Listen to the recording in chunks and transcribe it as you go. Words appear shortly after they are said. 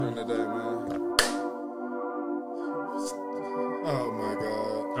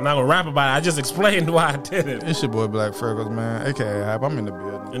I'm not gonna rap about it. I just explained why I did it. It's your boy Black Freckles, man. AKA Hype. I'm in the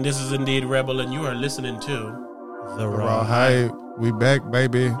building. And this is indeed Rebel, and you are listening to The Raw Hype. We back,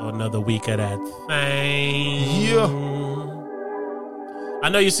 baby. Another week of that thing. Yeah. I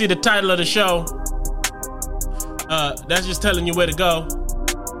know you see the title of the show. That's just telling you where to go.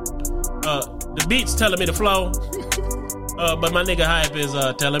 The beat's telling me to flow. But my nigga Hype is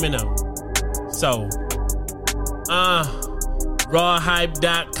telling me no. So,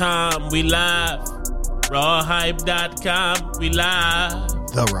 rawhype.com, we live. Rawhype.com, we live.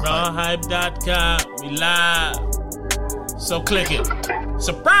 The Raw Hype. Rawhype.com, we live. So click it.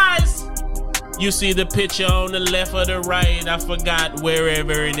 Surprise! You see the picture on the left or the right. I forgot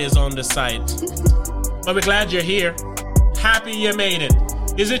wherever it is on the site. But we're glad you're here. Happy you made it.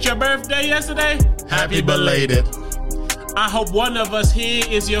 Is it your birthday yesterday? Happy belated. I hope one of us here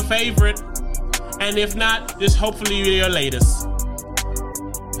is your favorite. And if not, just hopefully you're your latest.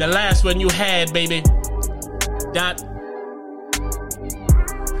 The last one you had, baby.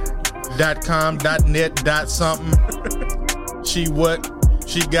 .com, .net, .something. She what?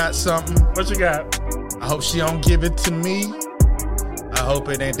 She got something. What you got? I hope she don't give it to me. I hope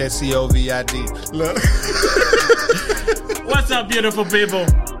it ain't that COVID. Look. What's up, beautiful people?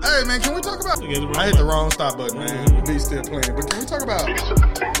 Hey, man, can we talk about... I hit the wrong stop button, man. The beat's still playing. But can we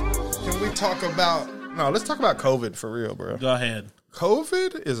talk about... No, let's talk about COVID for real, bro. Go ahead.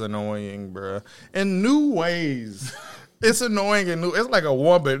 COVID is annoying, bro. In new ways. It's annoying and new. It's like a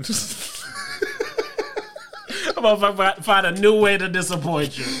woman. I'm gonna find a new way to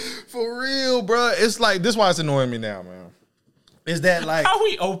disappoint you. For real, bro. It's like... This is why it's annoying me now, man. Is that like... How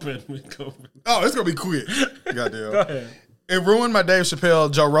we open with COVID? Oh, it's going to be quick. Goddamn. Go ahead. It ruined my Dave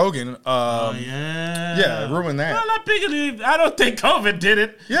Chappelle, Joe Rogan. Yeah, it ruined that. Well, I don't think COVID did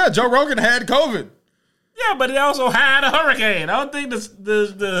it. Yeah, Joe Rogan had COVID. Yeah, but he also had a hurricane. I don't think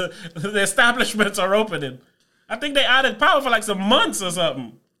the establishments are opening. I think they out of power for like some months or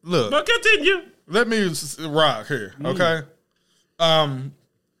something. Look, but continue. Let me rock here, okay?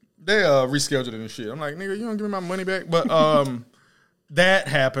 They rescheduled it and shit. I'm like, nigga, you don't give me my money back, but that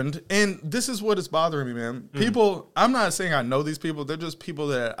happened, and this is what is bothering me, man. People, I'm not saying I know these people. They're just people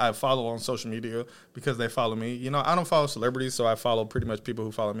that I follow on social media because they follow me. You know, I don't follow celebrities, so I follow pretty much people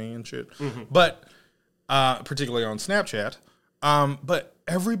who follow me and shit. But particularly on Snapchat. But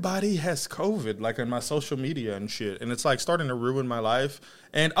everybody has COVID, like in my social media and shit, and it's like starting to ruin my life.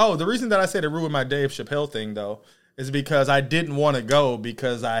 And the reason that I said it ruined my Dave Chappelle thing, though, is because I didn't want to go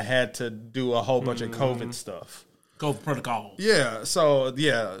because I had to do a whole bunch of COVID stuff. COVID protocol. Yeah, so,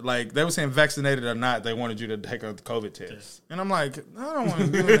 yeah, like, they were saying vaccinated or not, they wanted you to take a COVID test. And I'm like, I don't want to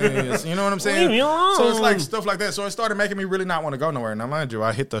do this. You know what I'm saying? So it's like stuff like that. So it started making me really not want to go nowhere. Now, mind you,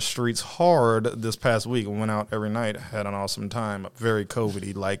 I hit the streets hard this past week and went out every night. Had an awesome time. Very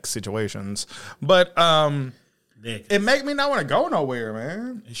COVID-y-like situations. But, it made me not want to go nowhere,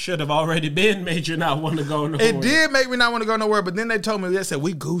 man. It should have already been made you not want to go nowhere. It did make me not want to go nowhere, but then they told me, they said,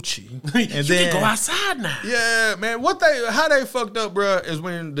 we Gucci. And you can go outside now. Yeah, man. How they fucked up, bro, is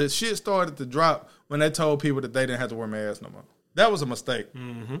when the shit started to drop when they told people that they didn't have to wear masks no more. That was a mistake.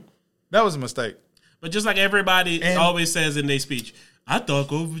 That was a mistake. But just like everybody always says in their speech, I thought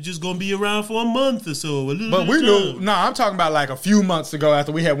COVID was just going to be around for a month or so. But we knew. No, I'm talking about like a few months ago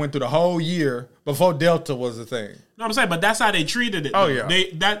after we had went through the whole year before Delta was a thing. No, I'm saying, but that's how they treated it. Oh, though.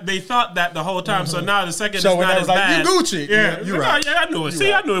 yeah. They thought that the whole time. So now the second so it's not as bad. You Gucci. Yeah, you're right. Yeah, I knew it.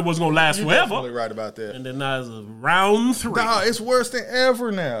 I knew it wasn't going to last forever. You're definitely right about that. And then now it's round 3. No, it's worse than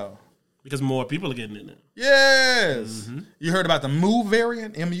ever now. Because more people are getting it now. Yes. You heard about the Mu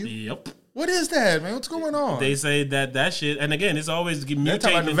variant, MU? Yep. What is that, man? What's going on? They say that shit, and again, it's always mutating. They're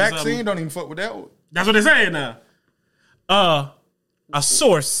talking about the vaccine, don't even fuck with that one. That's what they're saying now. A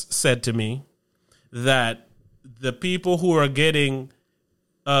source said to me that the people who are getting,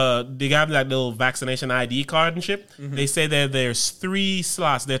 they got that little vaccination ID card and shit, they say that there's 3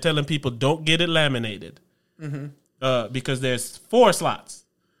 slots. They're telling people don't get it laminated because there's 4 slots.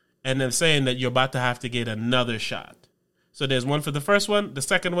 And they're saying that you're about to have to get another shot. So there's one for the first one, the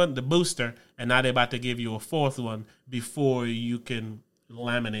second one, the booster, and now they're about to give you a 4th one before you can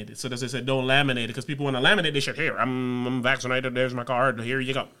laminate it. So they said don't laminate it because people want to laminate. They should here. I'm vaccinated. There's my card. Here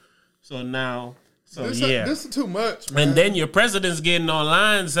you go. So now, this is too much, man. And then your president's getting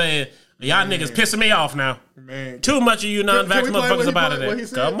online saying y'all niggas pissing me off now. Man, too much of you non-vax motherfuckers about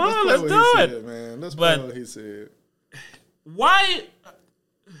it. Come on, let's do it, man. Let's play what he said. Why?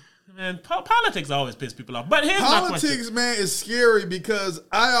 Man, politics always piss people off. But here's my question. Politics, man, is scary because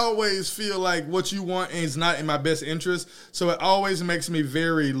I always feel like what you want is not in my best interest. So it always makes me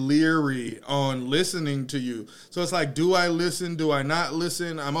very leery on listening to you. So it's like, do I listen? Do I not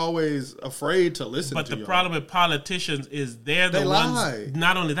listen? I'm always afraid to listen to you. But the problem with politicians is they're the ones,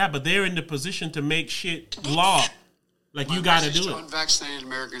 not only that, but they're in the position to make shit law. Like, you got to do it. Unvaccinated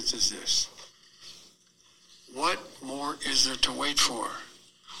Americans is this. What more is there to wait for?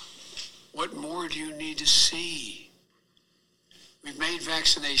 What more do you need to see? We've made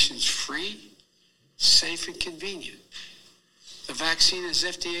vaccinations free, safe, and convenient. The vaccine has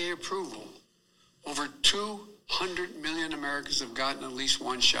FDA approval. Over 200 million Americans have gotten at least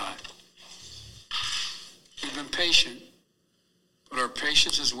one shot. We've been patient, but our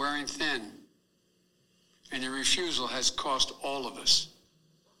patience is wearing thin, and your refusal has cost all of us.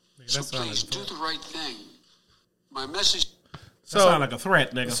 So please do the right thing. My message... That sound like a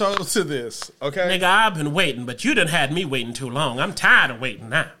threat, nigga. So to this, okay? Nigga, I've been waiting, but you done had me waiting too long. I'm tired of waiting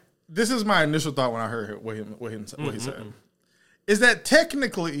now. This is my initial thought when I heard what he said. Is that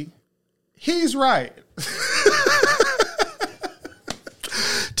technically, he's right.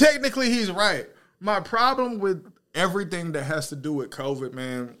 Technically, he's right. My problem with everything that has to do with COVID,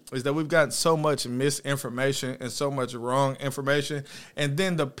 man, is that we've gotten so much misinformation and so much wrong information. And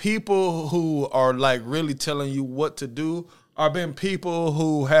then the people who are like really telling you what to do are been people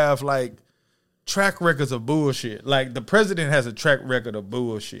who have like track records of bullshit. Like the president has a track record of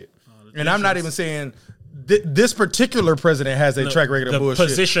bullshit. And I'm not even saying this particular president has a track record of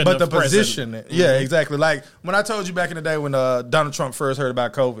bullshit. But the position. Yeah, exactly. Like when I told you back in the day when Donald Trump first heard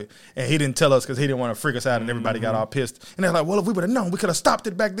about COVID and he didn't tell us because he didn't want to freak us out and everybody got all pissed. And they're like, well, if we would have known, we could have stopped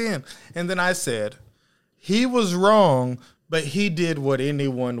it back then. And then I said, he was wrong, but he did what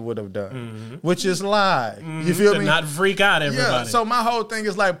anyone would have done, which is lie. You feel me? Not freak out everybody. Yeah, so my whole thing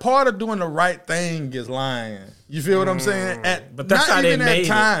is like part of doing the right thing is lying. You feel what I'm saying? But that's not how they even made at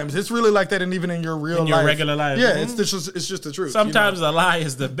times. It's really like that, and even in your real life, regular life. Yeah, it's just the truth. Sometimes a lie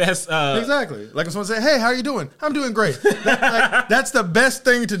is the best. Exactly. Like if someone say, "Hey, how are you doing?" I'm doing great. That's the best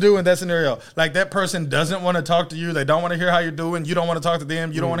thing to do in that scenario. Like that person doesn't want to talk to you. They don't want to hear how you're doing. You don't want to talk to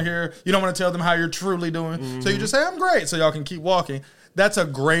them. You don't want to hear. You don't want to tell them how you're truly doing. So you just say, "I'm great," so y'all can keep walking. That's a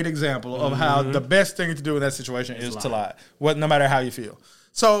great example of how the best thing to do in that situation is to lie. No matter how you feel.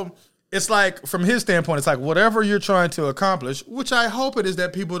 So it's like, from his standpoint, it's like whatever you're trying to accomplish, which I hope it is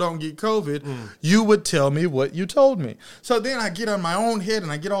that people don't get COVID, you would tell me what you told me. So then I get on my own head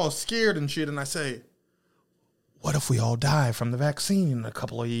and I get all scared and shit and I say, what if we all die from the vaccine in a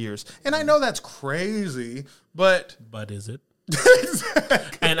couple of years? And I know that's crazy, but... But is it?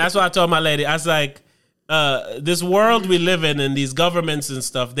 Exactly. And that's what I told my lady. I was like, this world we live in and these governments and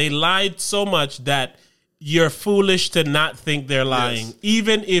stuff, they lied so much that you're foolish to not think they're lying,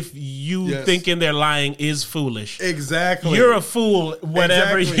 even if you thinking they're lying is foolish. Exactly. You're a fool,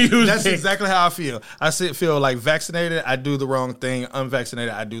 whatever you That's think. exactly how I feel. I feel like vaccinated, I do the wrong thing.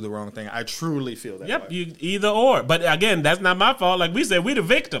 Unvaccinated, I do the wrong thing. I truly feel that way. You either or. But again, that's not my fault. Like we said, we're the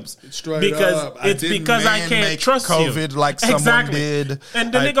victims. Straight up. It's because I can't trust COVID you. like someone did.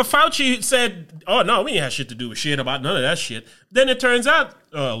 And the nigga Fauci said, oh, no, we ain't had shit to do with shit about none of that shit. Then it turns out,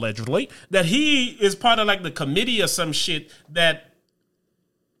 allegedly, that he is part of like the committee or some shit that,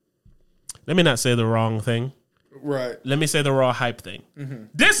 let me not say the wrong thing. Right. Let me say the raw hype thing.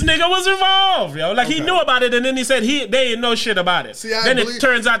 This nigga was involved, yo. Like he knew about it, and then he said they didn't know shit about it. Then it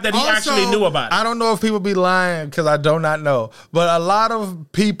turns out that he actually knew about it. I don't know if people be lying because I do not know. But a lot of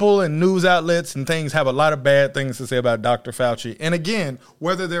people and news outlets and things have a lot of bad things to say about Dr. Fauci. And again,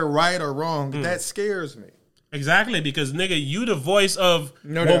 whether they're right or wrong, that scares me. Exactly, because nigga, you the voice of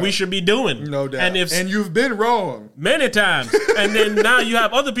what we should be doing. No doubt. And you've been wrong. Many times. And then now you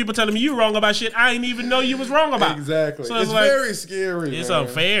have other people telling me you wrong about shit I didn't even know you was wrong about. Exactly. So it's like, very scary, It's man.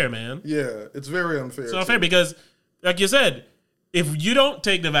 unfair, man. Yeah, it's very unfair. It's unfair because, like you said, if you don't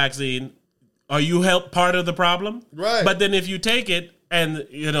take the vaccine, are you part of the problem? Right. But then if you take it, and,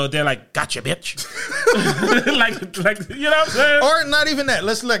 you know, they're like, gotcha, bitch. like, you know what I'm saying? Or not even that.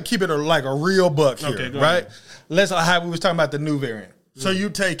 Let's keep it like a real buck here, Okay, go right? ahead. Let's how we was talking about the new variant. So you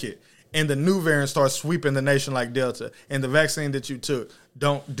take it, and the new variant starts sweeping the nation like Delta, and the vaccine that you took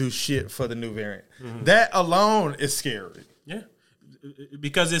don't do shit for the new variant. That alone is scary. Yeah.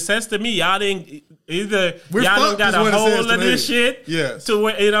 Because it says to me, y'all didn't either. We're y'all don't got fucked is a what it says hold to of this me. shit. Yes. To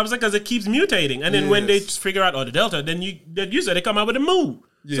where, you know what I'm saying? Because it keeps mutating. And then when they figure out, the Delta, then you said they come out with a moo.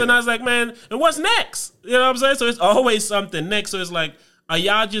 Yeah. So now it's like, man, and what's next? You know what I'm saying? So it's always something next. So it's like, are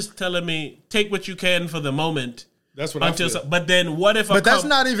y'all just telling me, take what you can for the moment That's what I feel. But then what if? But that's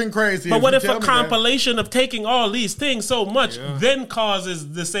not even crazy. But what if a compilation of taking all these things so much then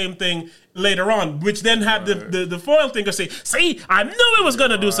causes the same thing later on, which then have the foil thinker say, "See, I knew it was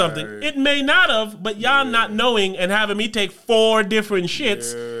going to do something. It may not have, but y'all not knowing and having me take 4 different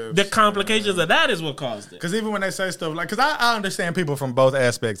shits. The complications of that is what caused it." Because even when they say stuff like, because I understand people from both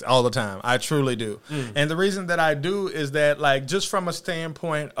aspects all the time. I truly do. And the reason that I do is that, like, just from a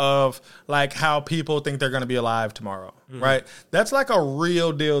standpoint of like how people think they're going to be alive tomorrow, right? That's like a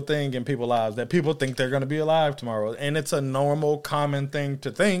real deal thing in people's lives, that people think they're going to be alive tomorrow. And it's a normal, common thing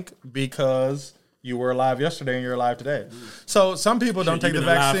to think because you were alive yesterday and you're alive today. So some people don't take the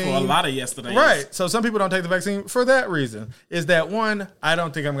vaccine. For a lot of yesterdays. Right. So some people don't take the vaccine for that reason. Is that, one, I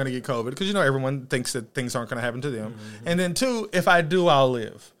don't think I'm going to get COVID because, everyone thinks that things aren't going to happen to them. And then 2, if I do, I'll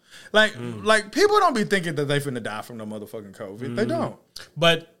live. Like people don't be thinking that they finna die from no motherfucking COVID. They don't.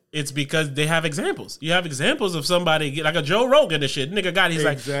 But it's because they have examples. You have examples of somebody like a Joe Rogan and shit. Nigga got, he's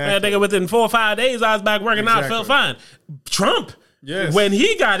like, man, nigga, within 4 or 5 days, I was back working out, felt fine. Trump. Yes. When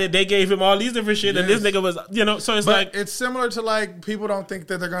he got it, they gave him all these different shit, and this nigga was, so it's like... It's similar to, like, people don't think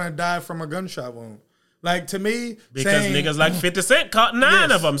that they're going to die from a gunshot wound. Like, to me, because niggas like 50 Cent caught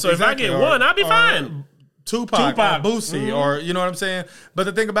 9 of them, so if I get 1, I'll be fine. Tupac. Or Boosie, or you know what I'm saying? But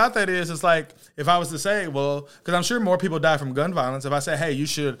the thing about that is, it's like, if I was to say, well, because I'm sure more people die from gun violence, if I say, hey, you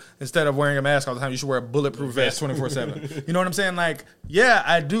should, instead of wearing a mask all the time, you should wear a bulletproof vest 24/7. You know what I'm saying? Like, yeah,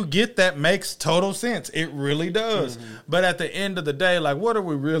 I do get that makes total sense. It really does. But at the end of the day, like, what are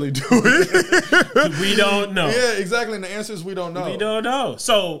we really doing? We don't know. Yeah, exactly. And the answer is we don't know. We don't know.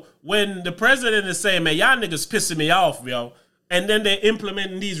 So when the president is saying, man, y'all niggas pissing me off, yo, and then they're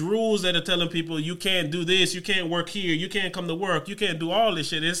implementing these rules that are telling people you can't do this, you can't work here, you can't come to work, you can't do all this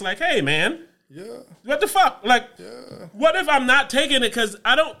shit. It's like, hey, man, what the fuck? Like, what if I'm not taking it because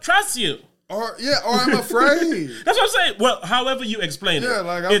I don't trust you? Or I'm afraid. That's what I'm saying. Well, however you explain it.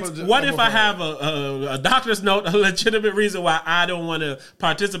 Like, what if I have a doctor's note, a legitimate reason why I don't want to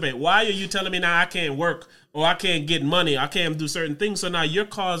participate? Why are you telling me now I can't work or I can't get money, I can't do certain things? So now you're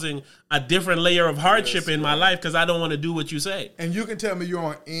causing a different layer of hardship in my life because I don't want to do what you say. And you can tell me you're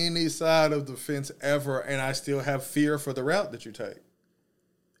on any side of the fence ever, and I still have fear for the route that you take.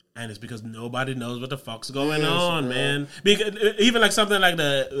 And it's because nobody knows what the fuck's going on, man. Because even like something like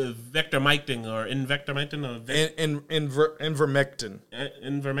the Vectormictin or Invectormictin or Invermectin.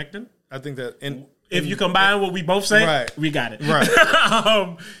 Invermectin? I think that... if you combine what we both say, we got it.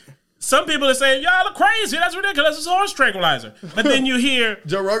 Right. Some people are saying, y'all are crazy. That's ridiculous. It's a horse tranquilizer. But then you hear...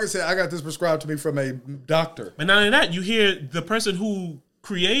 Joe Rogan said, I got this prescribed to me from a doctor. But not only that, you hear the person who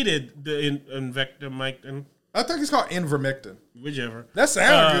created the Invectormictin... I think it's called Invermectin. Whichever. That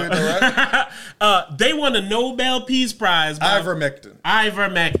sounds good, though, right? They won a Nobel Peace Prize.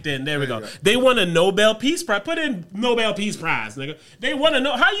 Ivermectin. There we go. They won a Nobel Peace Prize. Put in Nobel Peace Prize, nigga. They want to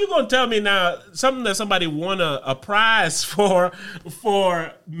know. How you going to tell me now something that somebody won a prize for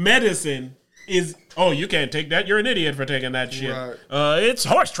medicine is, oh, you can't take that. You're an idiot for taking that shit. Right. It's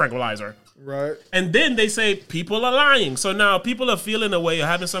horse tranquilizer. Right. And then they say people are lying. So now people are feeling a way of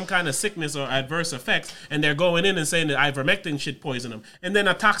having some kind of sickness or adverse effects, and they're going in and saying that ivermectin should poison them. And then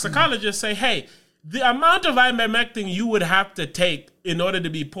a toxicologist say, hey, the amount of ivermectin you would have to take in order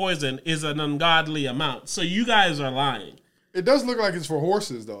to be poisoned is an ungodly amount. So you guys are lying. It does look like it's for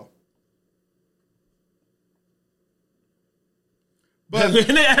horses, though. But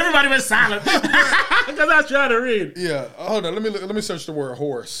everybody was silent because I was trying to read. Yeah, hold on. Let me search the word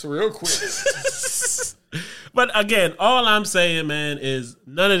horse real quick. But again, all I'm saying, man, is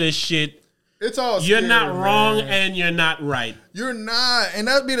none of this shit. It's all you're scary, not wrong, man. And you're not right. You're not. And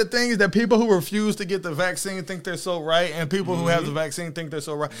that'd be the thing is that people who refuse to get the vaccine think they're so right, and people who have the vaccine think they're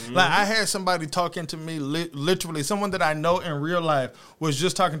so right. Like, I had somebody talking to me, literally, someone that I know in real life was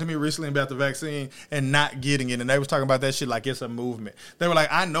just talking to me recently about the vaccine and not getting it, and they was talking about that shit like it's a movement. They were like,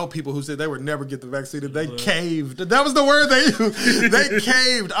 I know people who said they would never get the vaccine, and they caved. That was the word they used. They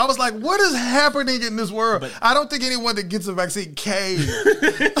caved. I was like, what is happening in this world? But I don't think anyone that gets a vaccine caved.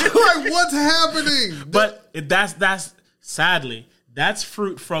 Like, what's happening? But that's sadly, that's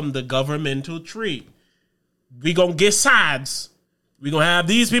fruit from the governmental tree. We gonna get sides. We gonna have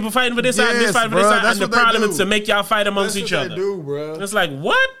these people fighting for this side, and this fighting for this side, and the problem is to make y'all fight amongst each other. They do, bro. It's like,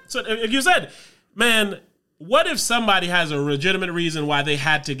 what? So if you said, man, what if somebody has a legitimate reason why they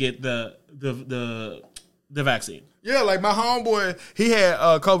had to get the vaccine? Yeah, like my homeboy, he had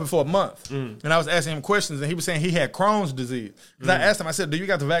COVID for a month, and I was asking him questions, and he was saying he had Crohn's disease. Because I asked him, I said, do you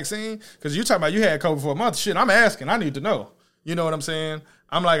got the vaccine? Because you talking about you had COVID for a month. Shit, I'm asking. I need to know. You know what I'm saying?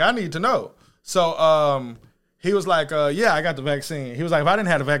 I'm like, I need to know. So he was like, yeah, I got the vaccine. He was like, if I didn't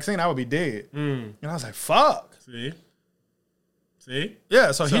have the vaccine, I would be dead. And I was like, fuck. See?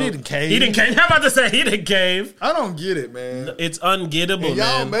 Yeah, so he didn't cave. He didn't cave. How about to say he didn't cave? I don't get it, man. It's ungettable, And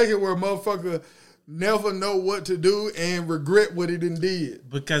y'all man. make it where a motherfucker never know what to do and regret what he done did.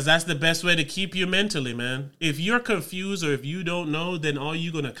 Because that's the best way to keep you mentally, man. If you're confused or if you don't know, then all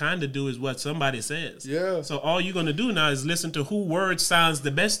you're going to kind of do is what somebody says. Yeah. So all you're going to do now is listen to who word sounds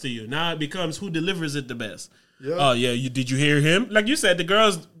the best to you. Now it becomes who delivers it the best. Yeah. Oh, yeah, did you hear him? Like you said, the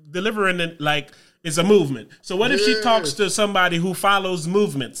girl's delivering it like it's a movement. So what if she talks to somebody who follows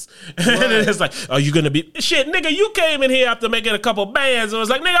movements? And then it's like, are you going to be... Shit, nigga, you came in here after making a couple bands. And it was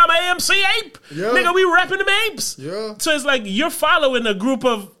like, nigga, I'm an AMC ape. Yeah. Nigga, we rapping them apes. Yeah. So it's like you're following a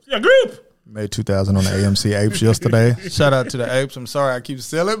group. Made 2,000 on the AMC apes yesterday. Shout out to the apes. I'm sorry I keep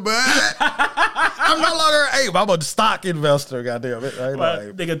selling, but I'm no longer an ape. I'm a stock investor, goddamn it. I ain't no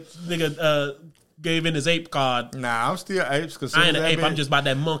ape. Nigga gave in his ape card. Nah, I'm still apes. Cause I ain't an ape. I'm just about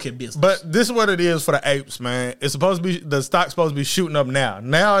that monkey business. But this is what it is for the apes, man. It's supposed to be, the stock's supposed to be shooting up now.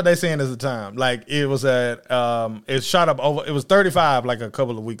 Now they saying is the time. Like it was at, it shot up over, it was 35 like a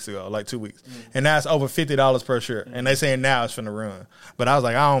couple of weeks ago, like 2 weeks. And now it's over $50 per share. And they saying now it's finna run. But I was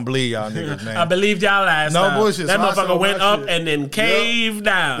like, I don't believe y'all niggas, man. I believed y'all last time. No bullshit. That So I motherfucker sold went my up shit. and then caved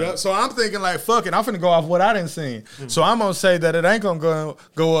down. Yep. So I'm thinking like, fuck it. I'm finna go off what I didn't see. So I'm gonna say that it ain't gonna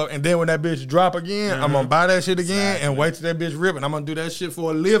go up. And then when that bitch drop again, I'm gonna buy that shit again and wait till that bitch rip. And I'm gonna do that shit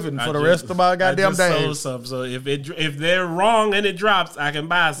for a living for the rest of my goddamn days. So if they're wrong and it drops, I can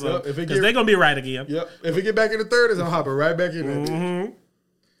buy some. Yep, Because they're gonna be right again. Yep. If it get back in the 30s, I'm hopping right back in that bitch.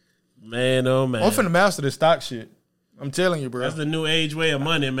 Man, oh man. I'm finna master this stock shit. I'm telling you, bro. That's the new age way of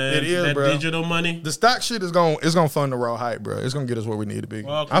money, man. It is, that bro. digital money. The stock shit is gonna fund the raw hype, bro. It's gonna get us where we need to be.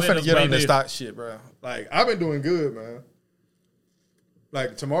 Well, I'm finna get on baby. this stock shit, bro. Like I've been doing good, man.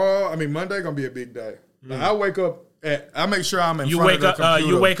 Like tomorrow, Monday gonna be a big day. Like, I wake up I make sure I'm in front of the computer.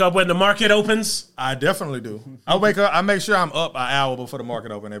 You wake up when the market opens? I definitely do. I wake up, I make sure I'm up an hour before the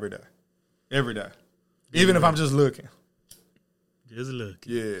market open every day. Every day. Even if I'm just looking. Just look.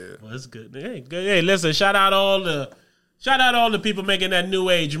 Yeah. Well, that's good. Hey, listen, shout out all the people making that new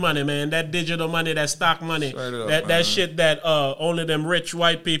age money, man. That digital money, that stock money. That shit that only them rich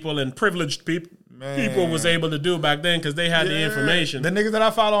white people and privileged people was able to do back then because they had the information. The niggas that I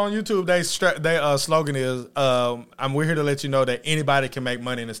follow on YouTube, they slogan is, we're here to let you know that anybody can make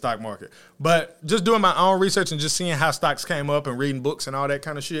money in the stock market. But just doing my own research and just seeing how stocks came up and reading books and all that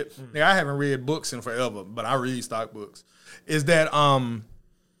kind of shit. Nigga, I haven't read books in forever, but I read stock books. Is that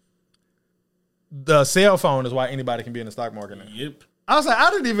the cell phone is why anybody can be in the stock market now. Yep. I was like, I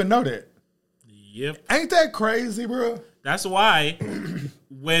didn't even know that. Yep. Ain't that crazy, bro? That's why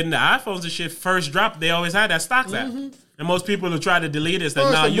when the iPhones and shit first dropped, they always had that stocks app. And most people who try to delete it say,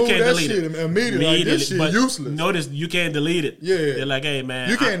 no, you can't delete it. Immediately. Like, this shit but useless. Notice you can't delete it. Yeah. They're like, hey, man.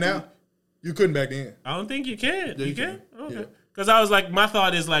 You can now. You couldn't back then. I don't think you can. Yeah, you can? Okay. Yeah. Because I was like, my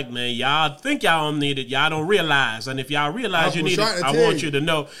thought is like, man, y'all think y'all don't need it. Y'all don't realize. And if y'all realize you need it, I want you to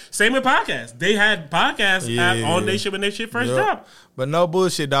know. Same with podcasts. They had podcasts on their shit when their shit first dropped. But no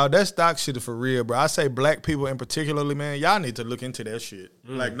bullshit, dog. That stock shit is for real, bro. I say black people in particularly, man, y'all need to look into that shit.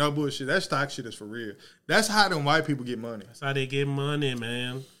 Like, no bullshit. That stock shit is for real. That's how them white people get money. That's how they get money,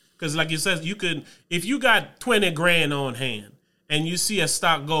 man. Because like you said, you could, if you got 20 grand on hand, and you see a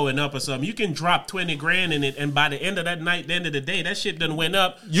stock going up or something, you can drop 20 grand in it, and by the end of that night, the end of the day, that shit done went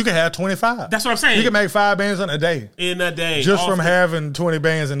up. You can have 25. That's what I'm saying. You can make 5 bands in a day. In a day. Just from having 20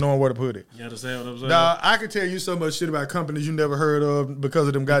 bands and knowing where to put it. You understand what I'm saying? Nah, I could tell you so much shit about companies you never heard of because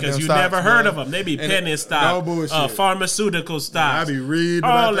of them goddamn stocks. Because you never heard man. of them. They be penny stock. No bullshit. Pharmaceutical stocks. I be reading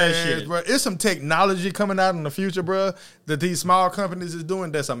all about that shit. Bro. It's some technology coming out in the future, bro, that these small companies is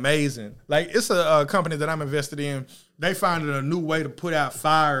doing that's amazing. Like, it's a company that I'm invested in. They found a new way to put out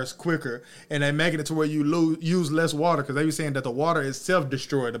fires quicker, and they making it to where you use less water because they be saying that the water itself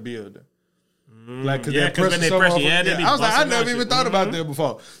destroyed the building. Like, because when they press I was like, I never even thought about that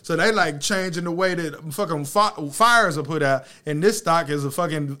before. So they like changing the way that fucking fires are put out, and this stock is a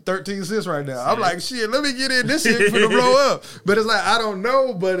fucking 13 cents right now. I'm like, shit, let me get in this shit for the blow up. But it's like, I don't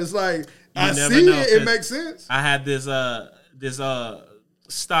know, but it's like, I see it makes sense. I had this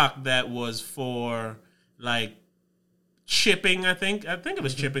stock that was for like chipping, I think it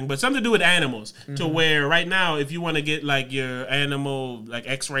was chipping, but something to do with animals. To where right now, if you want to get like your animal like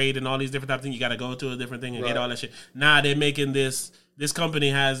X-rayed and all these different types of things, you got to go to a different thing and get all that shit. Now they're making this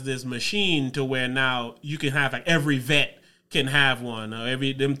company has this machine to where now you can have like every vet can have one.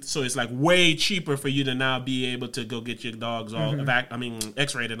 So it's like way cheaper for you to now be able to go get your dogs all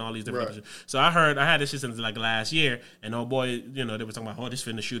X-rated and all these different shit. So I had this shit since like last year, and oh boy, they were talking about this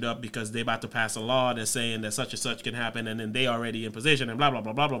finna shoot up because they about to pass a law that's saying that such and such can happen, and then they already in position and blah blah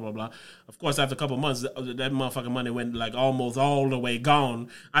blah blah blah blah blah. Of course, after a couple months, that motherfucking money went like almost all the way gone.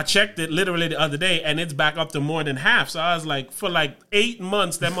 I checked it literally the other day, and it's back up to more than half. So I was like, for like 8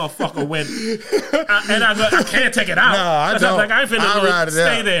 months, that motherfucker went, and I can't take it out. No, I ain't finna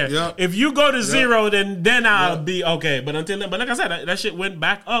stay there. Yep. If you go to zero, then I'll be okay. But until then, like I said, that shit went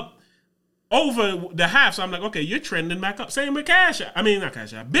back up over the half. So I'm like, okay, you're trending back up. Same with Cash App. I mean, not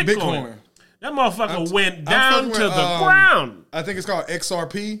Cash App, Bitcoin. That motherfucker went down to the ground. I think it's called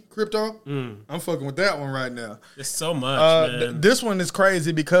XRP crypto. I'm fucking with that one right now. It's so much, man. This one is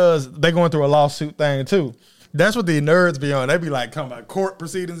crazy because they're going through a lawsuit thing too. That's what the nerds be on. They be like talking about court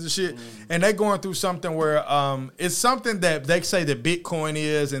proceedings and shit. And they going through something where it's something that they say that Bitcoin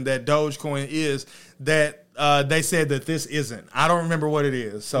is and that Dogecoin is that they said that this isn't. I don't remember what it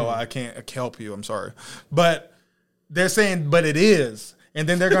is, so I can't help you. I'm sorry. But they're saying, but it is. And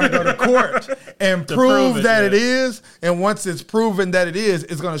then they're going to go to court and prove that it is. And once it's proven that it is,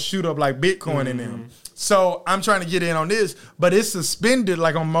 it's going to shoot up like Bitcoin in them. So I'm trying to get in on this, but it's suspended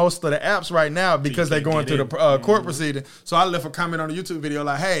like on most of the apps right now because they're going through the court proceeding. So I left a comment on a YouTube video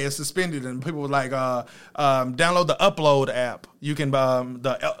like, hey, it's suspended. And people were like, download the Upload app. You can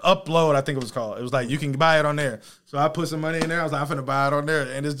the Upload, I think it was called. It was like, you can buy it on there. So I put some money in there. I was like, I'm finna buy it on there.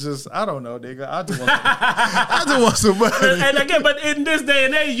 And it's just, I don't know, nigga. I just want some money. And again, but in this day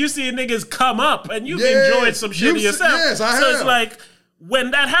and age, you see niggas come up and you've enjoyed some shit yourself. Yes, I have. So it's like,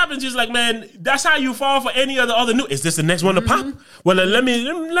 when that happens, it's like, man, that's how you fall for any other new. Is this the next one to pop? Well, let me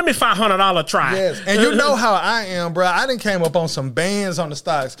 $500 try. Yes, and you know how I am, bro. I done came up on some bands on the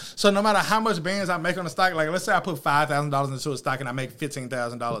stocks. So no matter how much bands I make on the stock, like let's say I put $5,000 into a stock and I make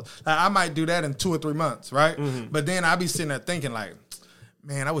 $15,000, like, I might do that in 2 or 3 months, right? But then I be sitting there thinking like,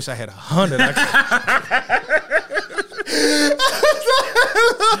 man, I wish I had 100.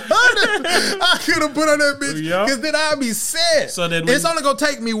 I could have put on that bitch because then I'd be set. So then it's only gonna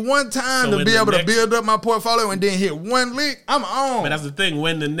take me one time to be able to build up my portfolio and then hit one lick. I'm on. But that's the thing.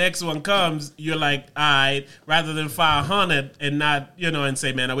 When the next one comes, you're like, all right, rather than 500 and not, and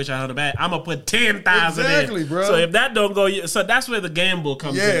say, man, I wish I had a bag. I'm gonna put 10,000 exactly, in. Bro. So if that don't go, so that's where the gamble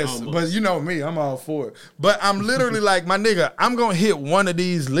comes in. Yes, but you know me, I'm all for it. But I'm literally like, my nigga, I'm gonna hit one of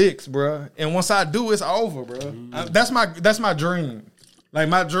these licks, bro. And once I do, it's over, bro. That's my dream. Like,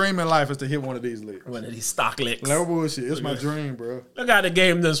 my dream in life is to hit one of these licks. One of these stock licks. No bullshit. It's my dream, bro. Look how the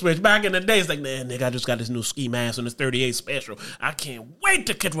game done switched. Back in the day, it's like, man, nigga, I just got this new ski mask on this 38 special. I can't wait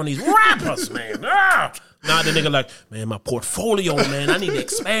to catch one of these rappers, man. Now the nigga like, man, my portfolio, man, I need to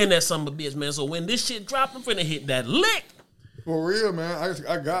expand that son of a bitch, man. So when this shit drop, I'm finna hit that lick. For real, man.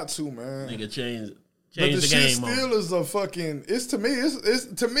 I got to, man. Nigga, change but the game. Shit still is a fucking, it's to me,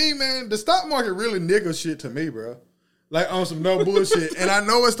 man, the stock market really nigga shit to me, bro. Like on some no bullshit. And I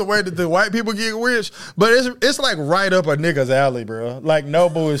know it's the way that the white people get rich, but it's like right up a nigga's alley, bro. Like no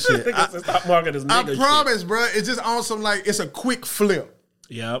bullshit. The stock market is nigga I promise, bro. It's just on some like, it's a quick flip.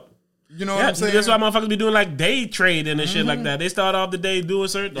 Yep. You know what I'm saying? That's why motherfuckers be doing like day trading and shit like that. They start off the day doing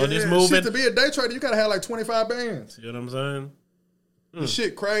certain or this moving. Shit, to be a day trader, you gotta have like 25 bands. You know what I'm saying?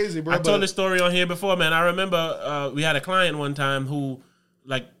 Shit crazy, bro. I told this story on here before, man. I remember we had a client one time who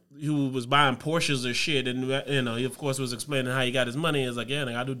was buying Porsches or shit, and he of course was explaining how he got his money. He's like,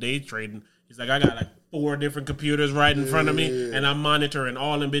 yeah, I do day trading. He's like, I got like 4 different computers right in front of me, and I'm monitoring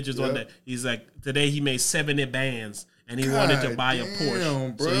all them bitches on that. He's like, today he made 70 bands, and he wanted to buy a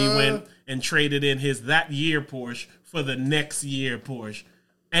Porsche, bro. So he went and traded in his that year Porsche for the next year Porsche.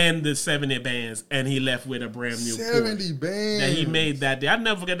 And the 70 bands, and he left with a brand new 70 Porsche bands that he made that day. I'll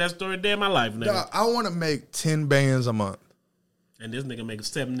never forget that story a day in my life, nigga. Dog, I want to make 10 bands a month. And this nigga makes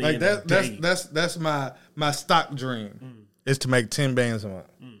 70 like in a day. That's my stock dream is to make 10 bands a month.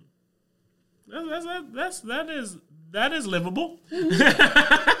 That is livable,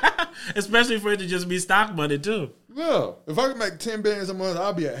 especially for it to just be stock money too. Well, if I could make 10 bands a month,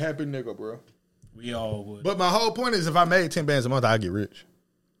 I'll be a happy nigga, bro. We all would. But my whole point is, if I made 10 bands a month, I'd get rich.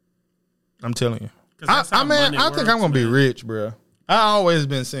 I'm telling you. I think I'm gonna be rich, bro. I always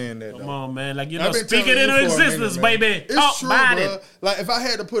been saying that. Come on, man. Like, speak it into existence, baby. It's true, bro. Like, if I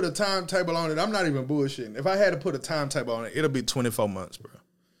had to put a timetable on it, I'm not even bullshitting. If I had to put a timetable on it, it'll be 24 months, bro.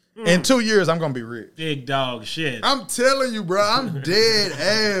 In 2 years, I'm gonna be rich. Big dog shit. I'm telling you, bro. I'm dead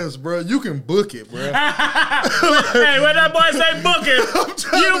ass, bro. You can book it, bro. Hey, when that boy say book it,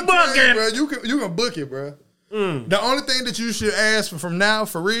 you book it, bro. You can book it, bro. The only thing that you should ask from now,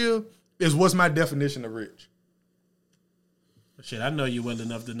 for real, is what's my definition of rich. Shit, I know you well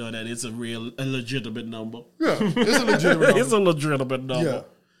enough to know that it's a legitimate number. Yeah, it's a legitimate number. It's a legitimate number. Yeah.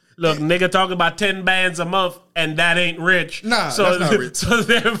 Look, nigga talking about 10 bands a month and that ain't rich. Nah, so, that's not rich. So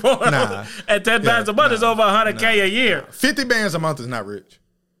therefore, and 10 bands a month is over 100K a year. 50 bands a month is not rich.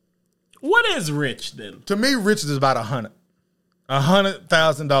 What is rich then? To me, rich is about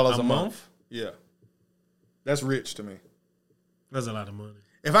 $100,000 a month. Yeah. That's rich to me. That's a lot of money.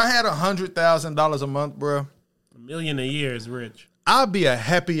 If I had $100,000 a month, bro, $1 million a year is rich. I'd be a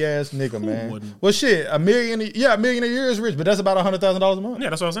happy ass nigga, man. Wouldn't? Well, shit, $1 million a year is rich, but that's about $100,000 a month. Yeah,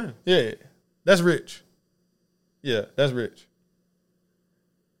 that's what I'm saying. Yeah, that's rich. Yeah, that's rich.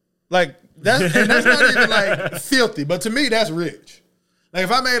 Like that's not even like filthy, but to me, that's rich. Like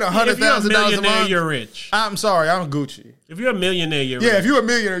if I made $100,000 a month, you're rich. I'm sorry, I'm Gucci. If you're a millionaire, you're rich. Yeah, if you're a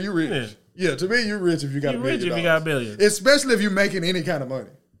millionaire, you're rich. Yeah, to me, you're rich if you got You're $1 million. rich if you got $1 billion. Especially if you're making any kind of money.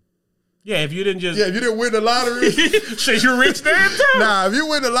 Yeah, if you didn't just... Yeah, if you didn't win the lottery. Shit, you're rich then too. Nah, if you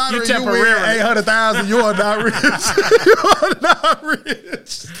win the lottery, you win temporarily. 800,000, you are not rich. You are not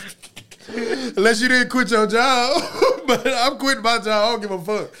rich. Unless you didn't quit your job. But I'm quitting my job. I don't give a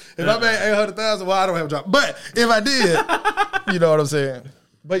fuck. If I made 800,000, well, I don't have a job. But if I did, you know what I'm saying?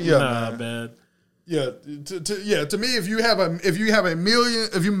 But yeah, man. Yeah, to me, if you make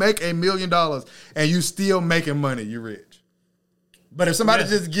 $1 million and you still making money, you're rich. But if somebody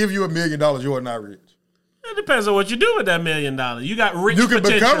just give you $1 million, you are not rich. It depends on what you do with that $1 million. You got rich You can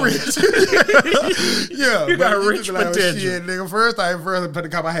potential. become rich. Yeah. You got rich potential. Shit, nigga, first put a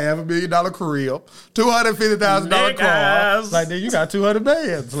couple $500,000 crib, $250,000 car. Like, then you got 200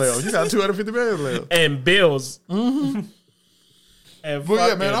 bands left. You got 250 bands left. And bills. Mm-hmm. And but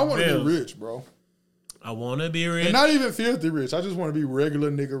yeah, man, I want to be rich, bro. I want to be rich. And not even filthy rich. I just want to be regular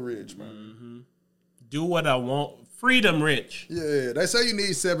nigga rich, man. Mm-hmm. Do what I want. Freedom rich. Yeah, they say you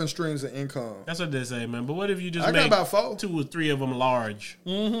need 7 streams of income. That's what they say, man. But what if you just I make got about 4. 2 or 3 of them large?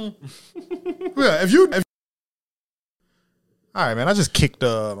 Mm-hmm. Yeah, if you all right, man, I just kicked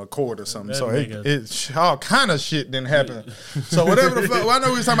a cord or something. So it all kind of shit didn't happen. So whatever the fuck, well, I know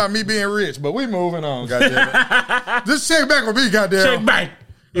we was talking about me being rich, but we moving on, goddamn. Just check back with me, goddamn. Check back.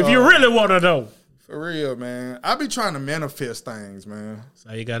 If you really want to know. For real, man. I be trying to manifest things, man. That's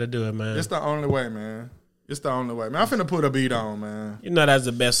how you got to do it, man. It's the only way, man. It's the only way, man. I'm finna put a beat on, man. You know that's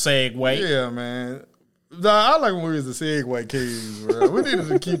the best segue. Yeah, man. Nah, I like when we was the Segway kings, bro. We needed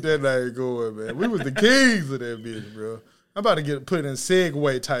to keep that name going, man. We was the kings of that bitch, bro. I'm about to get put in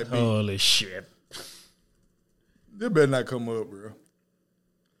Segway type beat. Holy shit. This better not come up, bro.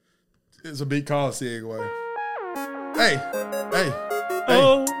 It's a beat called Segway. Hey.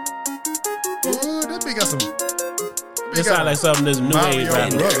 Oh. Ooh, this beat got some... It sounds like something that's new age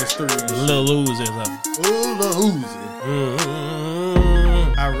right now. Lil Uzi or something. Ooh, Lil Uzi.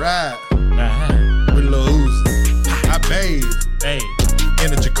 Mm-hmm. I ride with Lil Uzi. I bathe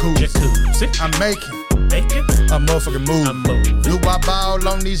in a jacuzzi. I'm making a motherfucking move. Do I ball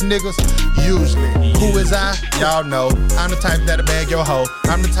on these niggas? Usually. Who is I? Y'all know. I'm the type that'll bag your hoe.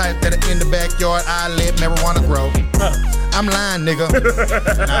 I'm the type that'll in the backyard I let marijuana grow. I'm lying, nigga.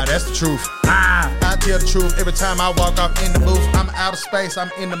 Nah, that's the truth. I tell the truth every time I walk off in the booth. I'm out of space,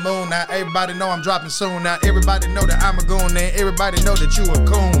 I'm in the moon. Now everybody know I'm dropping soon. Now everybody know that I'm a goon. And everybody know that you a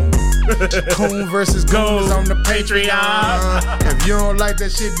coon. Coon versus goon is on the Patreon. If you don't like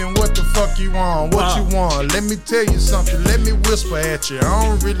that shit, then what the fuck you want? What you want? Let me tell you something. Let me whisper at you. I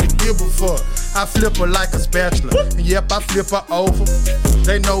don't really give a fuck. I flip her like a spatula. Yep, I flip her over.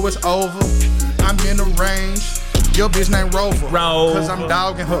 They know it's over. I'm in the range. Your bitch named Rover. Cause I'm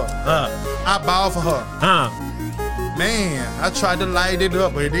dogging her. I ball for her. Man, I tried to light it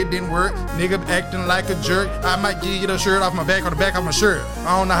up, but it didn't work. Nigga acting like a jerk. I might give you the shirt off my back or the back of my shirt.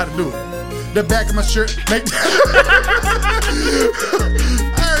 I don't know how to do it. The back of my shirt make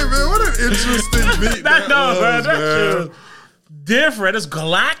Hey man, what an interesting beat that was, man. Different. It's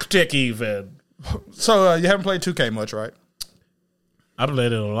galactic even. So you haven't played 2K much, right? I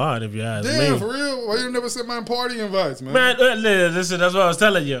played it a lot, if you ask me. Damn, for real? Why you never sent my party invites, man? Man, listen, that's what I was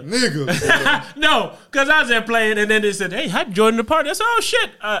telling you. Nigga. No, because I was there playing, and then they said, hey, how'd you join the party? I said, oh,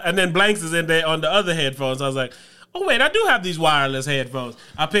 shit. And then Blanks is in there on the other headphones. I was like, oh, wait, I do have these wireless headphones.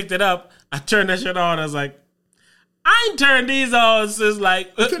 I picked it up. I turned that shit on. I was like, I ain't turned these on since,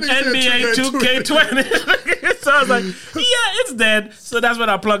 like, NBA 2K20. So I was like, yeah, it's dead. So that's when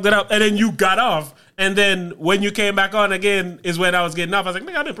I plugged it up. And then you got off. And then when you came back on again is when I was getting off. I was like,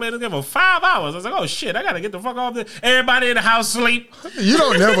 nigga, I've been playing this game for 5 hours. I was like, oh, shit, I got to get the fuck off this. Everybody in the house sleep. You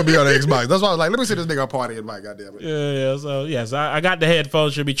don't never be on the Xbox. That's why I was like, let me see this nigga party invite, goddamn it. Yeah. So, yes, I got the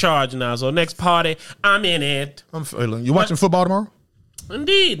headphones. Should be charged now. So next party, I'm in it. I'm feeling. You watching football tomorrow?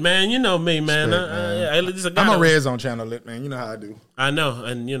 Indeed, man. You know me, man. at least I'm a Red Zone channel lit, man. You know how I do. I know,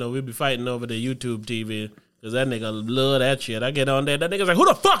 and we'll be fighting over the YouTube TV. Cause that nigga love that shit. I get on there, that nigga's like, "Who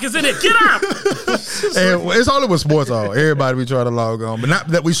the fuck is in it? Get out!" And it's only with sports all. Everybody be trying to log on, but not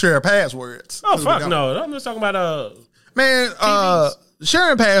that we share passwords. Oh fuck no! I'm just talking about man.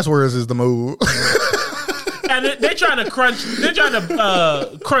 Sharing passwords is the move. And they trying to crunch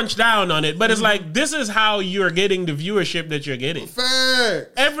down on it, but it's like this is how you're getting the viewership that you're getting.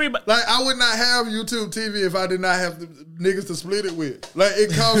 Fact. Everybody, like I would not have YouTube TV if I did not have the niggas to split it with. Like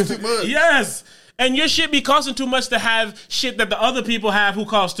it costs too much. Yes. And your shit be costing too much to have shit that the other people have who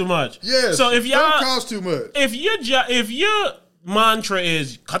cost too much. Yes. So if y'all cost too much, if your mantra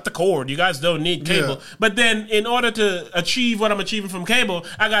is cut the cord, you guys don't need cable. Yeah. But then in order to achieve what I'm achieving from cable,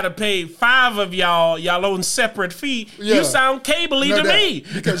 I gotta pay 5 of y'all own separate fee. Yeah. You sound cable-y to me.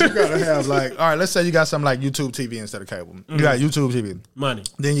 Because you gotta have like, all right, let's say you got something like YouTube TV instead of cable. You got YouTube TV. Money.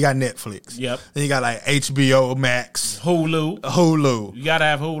 Then you got Netflix. Yep. Then you got like HBO Max. Hulu. You gotta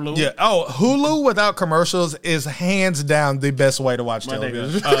have Hulu. Yeah. Oh, Hulu without commercials is hands down the best way to watch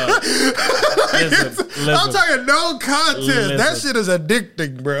television. Listen. I'm talking no content. That shit is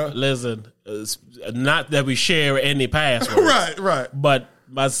addicting, bro. Listen, not that we share any passwords. Right. But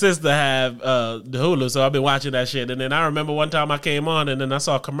my sister have the Hulu, so I've been watching that shit. And then I remember one time I came on and then I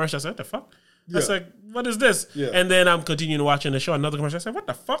saw a commercial. I said, what the fuck? Yeah. I was like, what is this? Yeah. And then I'm continuing watching the show, another commercial. I said, what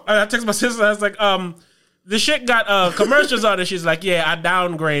the fuck? I text my sister. I was like, the shit got commercials on it. She's like, yeah, I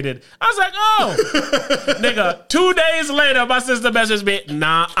downgraded. I was like, oh. Nigga, 2 days later, my sister messaged me,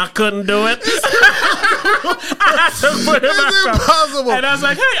 nah, I couldn't do it. I had to put it back impossible. And I was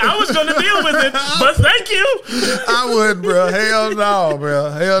like, hey, I was going to deal with it, but thank you. I would, bro. Hell no, bro.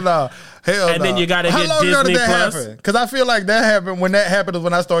 Hell no. And then you got to get Disney Plus. Because I feel like that happened. When that happened is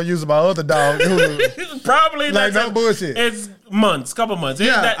when I started using my other dog. Probably. Like, no bullshit. It's couple months.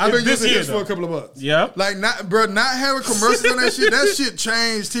 Yeah, I've been using this for a couple of months. Yeah. Like, not having commercials on that shit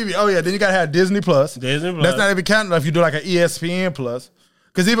changed TV. Oh, yeah. Then you got to have Disney Plus. That's not even counting if you do like an ESPN Plus.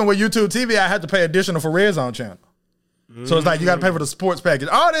 Because even with YouTube TV, I had to pay additional for Red Zone channel. So it's like you got to pay for the sports package.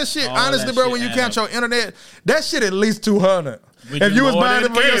 All that shit, honestly, bro, when you count your internet, that shit at least $200. If you was buying it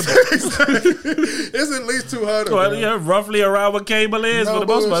for cable, it's at least $200. Well, yeah, roughly around what cable is for the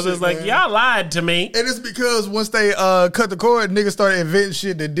most part. It's like, y'all lied to me. And it's because once they cut the cord, niggas started inventing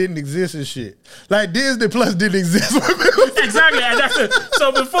shit that didn't exist and shit. Like Disney Plus didn't exist. Exactly. And that's it.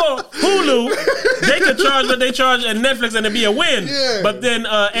 So before Hulu, they could charge what they charge and Netflix and it'd be a win. Yeah. But then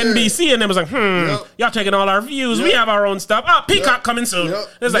NBC and them was like, y'all taking all our views. We have our own stuff. Oh, Peacock coming soon.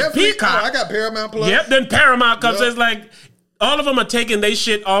 It's like, Netflix, Peacock. I got Paramount Plus. Yep, then Paramount comes. It's like, all of them are taking their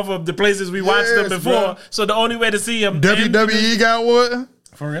shit off of the places we watched them before. Bro. So the only way to see them... WWE got what?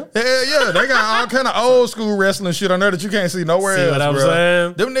 For real? Yeah. They got all kind of old school wrestling shit on there that you can't see nowhere else, what I'm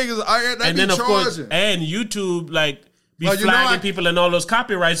saying? Them niggas, they be charging. Course, and YouTube, like, be flagging people and all those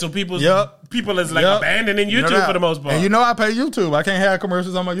copyrights, so people is like abandoning YouTube for the most part. And I pay YouTube. I can't have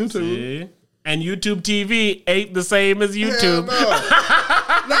commercials on my YouTube. See? And YouTube TV ain't the same as YouTube.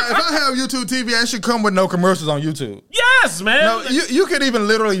 Now, if I have YouTube TV, I should come with no commercials on YouTube. Yes, man. No, you could even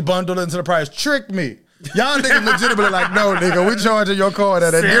literally bundle it into the price. Trick me. Y'all niggas legitimately like, no, nigga, we charging your card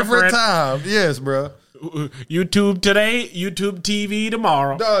at a different time. Yes, bro. YouTube today, YouTube TV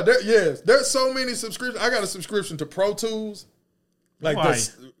tomorrow. There's so many subscriptions. I got a subscription to Pro Tools. Like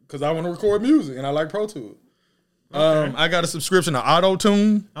this, because I want to record music and I like Pro Tools. Okay. I got a subscription to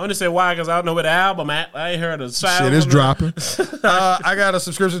Auto-Tune. I want to say why, because I don't know where the album at. I ain't heard a sound. Shit is dropping. I got a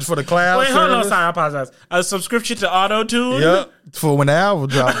subscription for the cloud. Wait, hold on, sorry, I apologize. A subscription to Auto-Tune? Yep, for when the album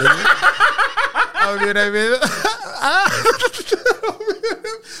dropped. Oh, yeah, that bitch.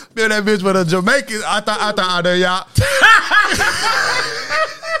 Man, that bitch with a Jamaican. I thought, y'all.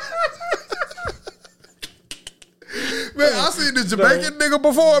 Man, I seen the Jamaican nigga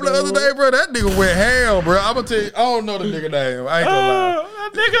before the other day, bro. That nigga went hell, bro. I'm gonna tell you, I don't know the nigga name. I ain't gonna lie.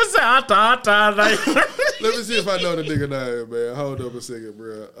 That nigga said, Let me see if I know the nigga name, man. Hold up a second,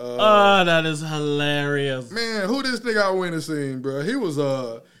 bro. That is hilarious. Man, who this nigga I went and seen, bro? He was,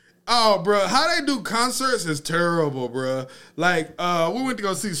 oh, bro, how they do concerts is terrible, bro. Like, we went to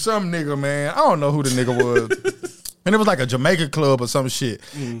go see some nigga, man. I don't know who the nigga was. And it was like a Jamaican club or some shit.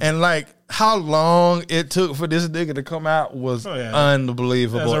 And like how long it took for this nigga to come out was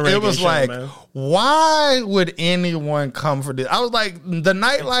unbelievable. It was like, why would anyone come for this? I was like, the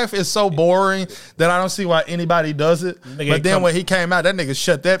nightlife is so boring that I don't see why anybody does it. But then when he came out, that nigga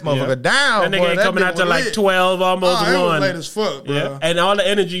shut that motherfucker down. That nigga ain't coming out to like 12, almost 1. It was late as fuck, bro. Yeah. And all the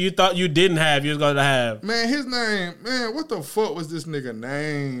energy you thought you didn't have, you was going to have. Man, his name, what the fuck was this nigga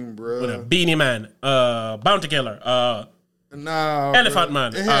name, bro? With a Beanie Man, Bounty Killer, Nah, Elephant bro.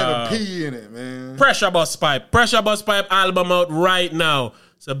 Man. It had a P in it, man. Pressure Bus Pipe album out right now.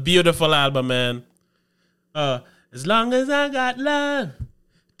 It's a beautiful album, man. As long as I got love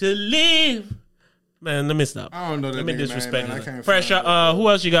to live. Man, let me stop. I don't know that. Let me nigga disrespect name, man. it. I can't Pressure. Who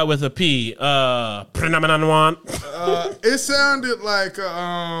else you got with a P? Phenomenon One. It sounded like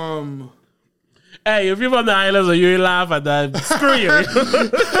Hey, if you're from the islands or you laugh at that, screw you.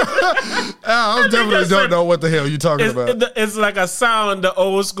 I definitely don't know what the hell you're talking about. It's like a sound the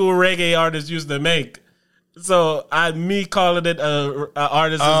old school reggae artists used to make. So me calling it a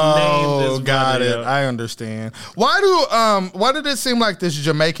artist's name is got funny, it. yo. I understand. Why did it seem like this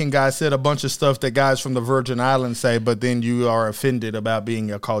Jamaican guy said a bunch of stuff that guys from the Virgin Islands say, but then you are offended about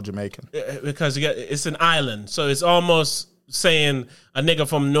being called Jamaican? Because it's an island, so it's almost saying a nigga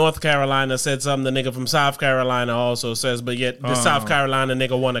from North Carolina said something the nigga from South Carolina also says, but yet the South Carolina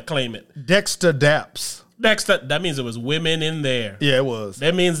nigga want to claim it. Dexter Daps. That means it was women in there. Yeah, it was.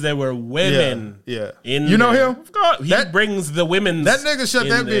 That means there were women. Yeah. In you know there. him? Of course. He brings the women. That nigga shut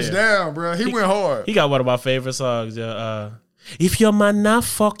that bitch down, bro. He went hard. He got one of my favorite songs. If your man not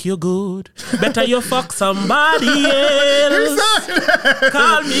fuck you good, better you fuck somebody else.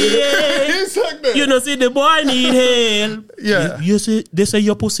 Call me. He sucked that. You know, see the boy need help. Yeah. You see, they say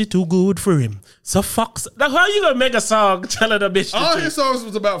your pussy too good for him. So fuck. How you gonna make a song telling a bitch? All his songs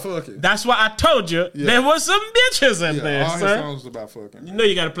was about fucking. That's why I told you there was some bitches in there, all sir. his songs was about fucking. You know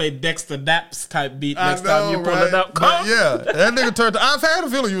you gotta play Dexter Daps type beat next time you pull it up. But yeah, that nigga turned. I've had a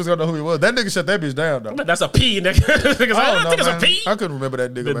feeling you was gonna know who he was. That nigga shut that bitch down though. But that's a P, nigga. I think it's a P. I couldn't remember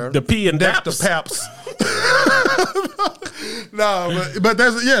that nigga, man. The P and Dexter Daps. Paps. No, but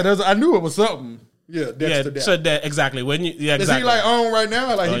I knew it was something. Yeah, Dexter Daps. So that exactly when you Is exactly. he like on right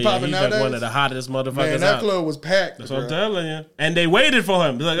now? Like he popping he's nowadays? like one of the hottest motherfuckers Man, that out. club was packed. That's what I'm telling you. And they waited for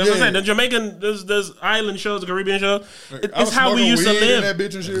him. Like, that's what I'm saying. The Jamaican, there's island shows, the Caribbean shows. It's how we used to live. That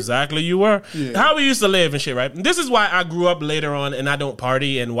bitch and shit. Exactly, you were. Yeah. How we used to live and shit, right? And this is why I grew up later on and I don't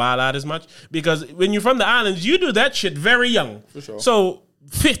party and wild out as much. Because when you're from the islands, you do that shit very young. For sure. So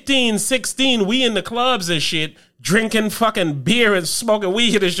 15, 16, we in the clubs and shit, drinking fucking beer and smoking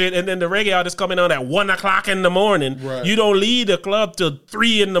weed and shit, and then the reggae artists coming on at 1 o'clock in the morning. Right. You don't leave the club till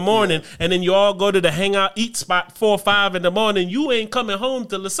 3 in the morning, and then you all go to the hangout eat spot 4 or 5 in the morning. You ain't coming home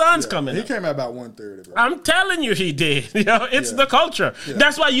till the sun's coming He up. came out about 1:30, bro. I'm telling you, he did. It's the culture. Yeah.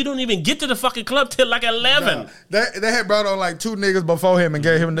 That's why you don't even get to the fucking club till like 11. Nah, they had brought on like 2 niggas before him and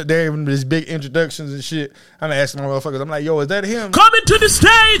gave him these big introductions and shit. I'm asking my motherfuckers. I'm like, yo, is that him? Coming to the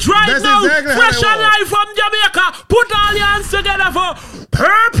stage right That's now, exactly how fresh they and was. live from Jamaica. Put all your hands together for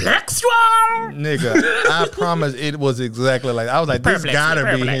Perplexual. Nigga, I promise it was exactly like I was like, this Perplex, gotta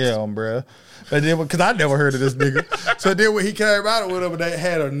be perplex. him, bro. But then, because I never heard of this nigga, so then when he came out or whatever, they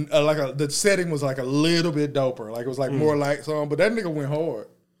had the setting was like a little bit doper, like it was like more like song, but that nigga went hard.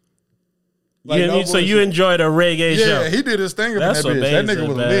 Like, So you enjoyed a reggae show. Yeah, he did his thing up in That's that bitch. amazing, That nigga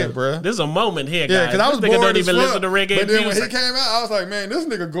was man. lit, bro. There's a moment here, guys. Yeah, because I was this nigga bored don't as even fuck. listen to reggae But then when music. he came out, I was like, man, this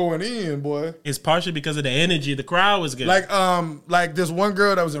nigga going in, boy. It's partially because of the energy the crowd was getting. Like this one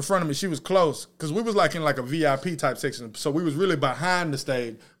girl that was in front of me, she was close because we was like in like a VIP type section, so we was really behind the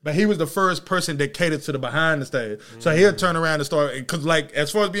stage. But he was the first person that catered to the behind the stage, so he'll turn around and start because like as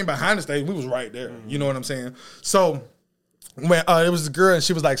far as being behind the stage, we was right there. You know what I'm saying? So. When it was a girl and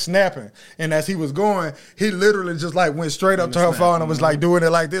she was like snapping, and as he was going, he literally just like went straight up to her phone and was like doing it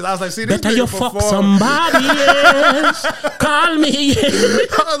like this. I was like, "See, this better nigga you fuck perform." somebody else. Call me.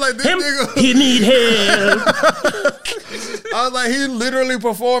 I was like, "This nigga." He need help. I was like, he literally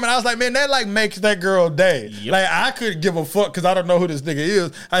performing. I was like, man, that like makes that girl day. Yep. Like I couldn't give a fuck because I don't know who this nigga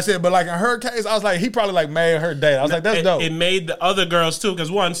is. I said, but like in her case, I was like, he probably like made her day. I was like, that's dope. It made the other girls too,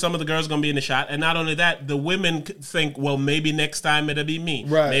 because one, some of the girls gonna be in the shot, and not only that, the women could think, well, maybe next time it'll be me.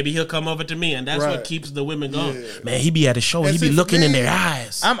 Right. Maybe he'll come over to me, and that's Right. what keeps the women going. Yeah. Man, he be at a show, and he see, be for looking in me, their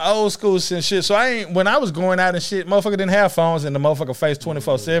eyes. I'm old school and shit, so when I was going out and shit, motherfucker didn't have phones and the motherfucker face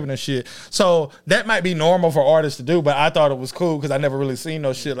 24/7 and shit. So that might be normal for artists to do, but I thought it was cool because I never really seen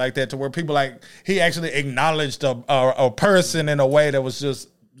no shit like that to where people like he actually acknowledged a person in a way that was just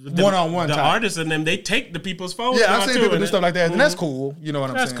one-on-one The time. artists and them, they take the people's phones. Yeah, now, I've seen too, people and do stuff like that, and that's cool. You know what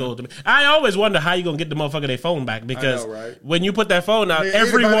I'm saying? That's cool to me. I always wonder how you gonna get the motherfucker their phone back because I know, right? when you put that phone out, Yeah,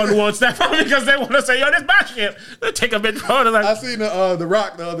 everyone anybody- wants that phone because they want to say, "Yo, this my shit." They take a bitch phone and like, I seen the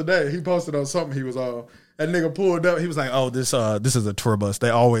Rock the other day. He posted on something he was on. That nigga pulled up. He was like, "Oh, this is a tour bus.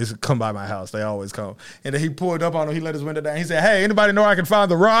 They always come by my house. They always come." And then he pulled up on him. He let his window down. He said, "Hey, anybody know I can find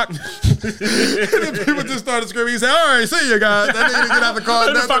the Rock?" And then people just started screaming. He said, "All right, see you guys." That nigga didn't get out the car.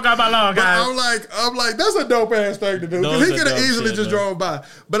 "Get the fuck out my lawn, But guys." I'm like, that's a dope ass thing to do because Those he are could have dope easily shit, just man. drove by.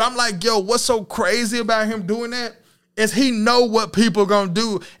 But I'm like, yo, what's so crazy about him doing that? is he know what people gonna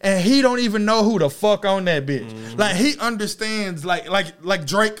do, and he don't even know who the fuck on that bitch. Like he understands, like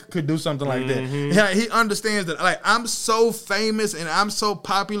Drake could do something like that. Yeah, he understands that. Like I'm so famous and I'm so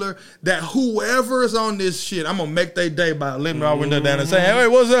popular that whoever is on this shit, I'm gonna make their day by letting my window down and saying, "Hey,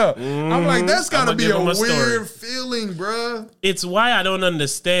 what's up?" I'm like, that's gotta be a weird feeling, bruh. It's why I don't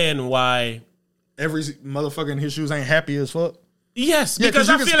understand why every motherfucker in his shoes ain't happy as fuck. Yes, because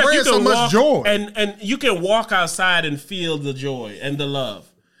I feel like you can so much walk joy. and you can walk outside and feel the joy and the love.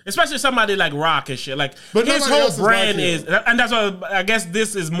 Especially somebody like Rock and shit. Like but his whole brand like is, and that's why I guess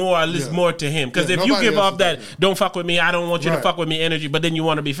this is more at least more to him. Because if you give off that "don't fuck with me, I don't want you to fuck with me" energy, but then you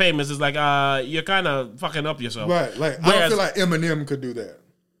want to be famous, it's like you're kind of fucking up yourself. Right. Like I don't feel like Eminem could do that.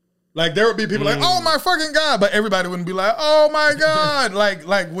 Like there would be people like, "Oh my fucking God," but everybody wouldn't be like, "Oh my God."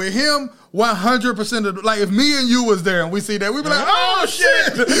 like with him, 100% of like if me and you was there and we see that, we'd be like, "Oh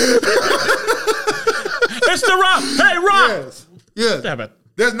shit." It's the Rock. Hey, Rock. Yes. Damn it.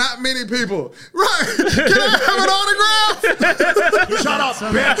 There's not many people. Right. Can I have an autograph? Shut up,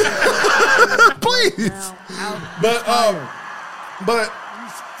 bitch. Please. But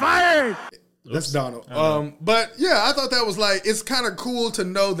Fired. That's Donald. But yeah, I thought that was like, it's kind of cool to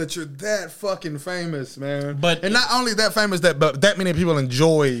know that you're that fucking famous, man. And not only that famous, but that many people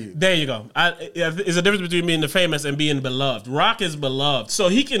enjoy. There you go. There's a difference between being the famous and being beloved. Rock is beloved. So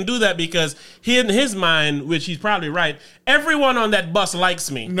he can do that because in his mind, which he's probably right, everyone on that bus likes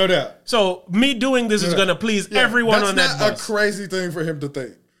me. No doubt. So me doing this is going to please everyone on that bus. That's not a crazy thing for him to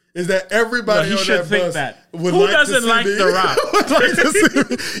think. Is that everybody on that bus would Who like doesn't to see like me? The Rock? Would like to see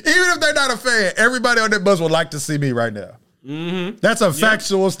me. Even if they're not a fan, everybody on that bus would like to see me right now. Mm-hmm. That's a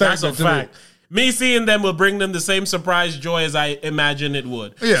factual statement. That's a fact. Me seeing them will bring them the same surprise joy as I imagine it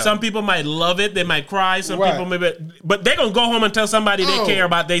would. Yeah. Some people might love it. They might cry. Some people maybe... But they're going to go home and tell somebody they care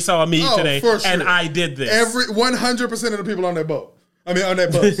about they saw me today and I did this. 100% of the people on that boat. On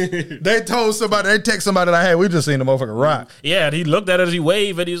that bus. They text somebody like, "Hey, we just seen the motherfucker Rock." Yeah, and he looked at it as he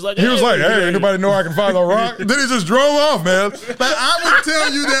waved and he was like, "Hey, anybody know I can follow Rock?" Then he just drove off, man. Like, I would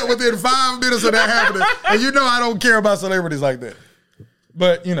tell you that within 5 minutes of that happening. And you know I don't care about celebrities like that.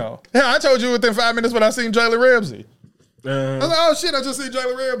 But, I told you within 5 minutes when I seen Jalen Ramsey. I was like, "Oh shit, I just seen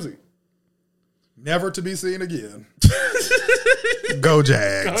Jalen Ramsey." Never to be seen again. Go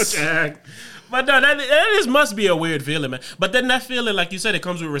Jags. Go Jags. But no, that must be a weird feeling, man. But then that feeling, like you said, it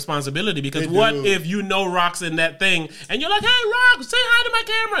comes with responsibility because what if you know Rock's in that thing and you're like, "Hey, Rock, say hi to my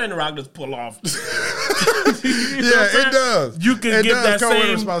camera," and the Rock just pull off. It does. You can get that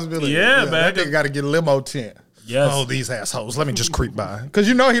same responsibility. Yeah, man. That nigga got to get a limo tent. Yes. Oh, these assholes. Let me just creep by. Because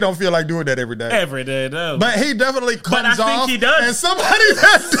he don't feel like doing that every day. Every day, no. But he definitely comes off. I think he does. And somebody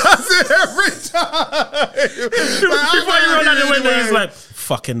that does it every time. Before you run out the window, he's like,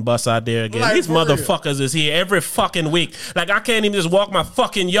 "Fucking bus out there again. Like, these motherfuckers is here every fucking week. Like, I can't even just walk my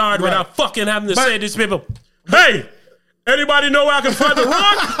fucking yard without fucking having to say to these people, 'Hey, anybody know where I can find the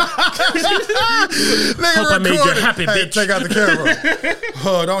Rock?'" Hope I made you happy, bitch. Take out the camera.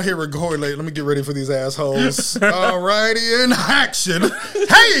 Oh, don't hit record late. Let me get ready for these assholes. Alrighty, in action.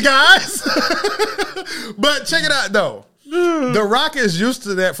 Hey, guys. But check it out, though. The Rock is used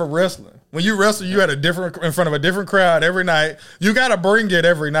to that for wrestling. When you wrestle, you in front of a different crowd every night. You got to bring it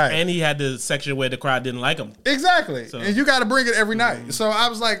every night. And he had the section where the crowd didn't like him. Exactly. So, and you got to bring it every night. So I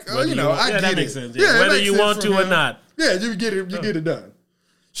was like, I get that makes sense. Yeah. Whether you want to or not. Yeah, you get it. You get it done.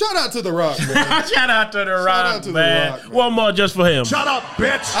 Shout out to The Rock, man. Shout out to The Rock, man. One more just for him. Shut up,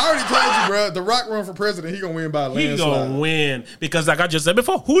 bitch. I already told you, bro. The Rock run for president, he gonna win by a landslide. He gonna win because, like I just said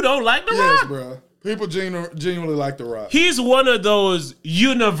before, who don't like The Rock? Yes, bro. People genuinely like The Rock. He's one of those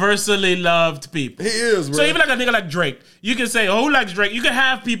universally loved people. He is, bro. So even like a nigga like Drake, you can say, "Oh, who likes Drake?" You can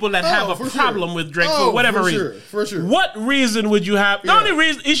have people that have a problem with Drake for whatever reason. For sure. What reason would you have? The only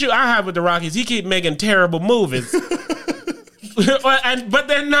issue I have with The Rock is he keep making terrible movies. But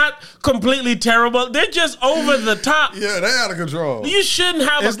they're not completely terrible. They're just over the top. Yeah, they out of control. You shouldn't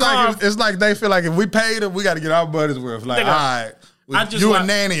have it's like they feel like if we paid them, we got to get our buddies worth. Like, all right. You a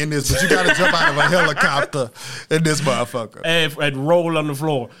nanny in this, but you got to jump out of a helicopter in this motherfucker. And roll on the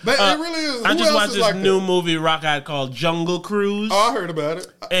floor. But it really is. I just watched this new movie Rock had called Jungle Cruise. Oh, I heard about it.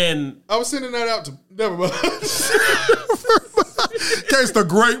 And I was sending that out to... Never mind. In case the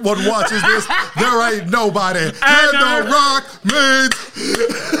great one watches this, there ain't nobody. And The Rock means...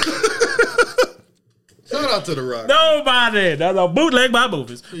 Shout out to The Rock. Nobody. That's a bootleg by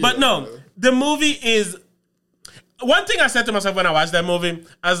movies. But no, the movie is... One thing I said to myself when I watched that movie,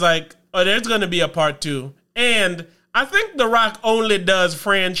 I was like, "Oh, there's going to be a part 2." And I think The Rock only does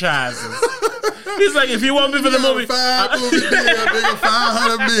franchises. He's like, if you want me for the movie, 5 movie deal, nigga,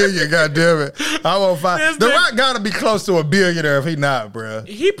 500 million. God damn it, I want 5. The Rock gotta be close to a billionaire if he not, bro.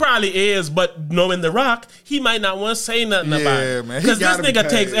 He probably is, but knowing The Rock, he might not want to say nothing about it. Man, because this nigga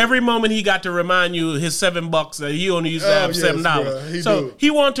takes every moment he got to remind you his $7 that he only used to have $7. So he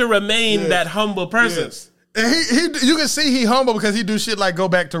want to remain that humble person. Yes. And he you can see he humble because he do shit like go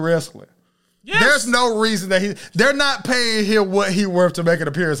back to wrestling. Yes. There's no reason that they're not paying him what he worth to make an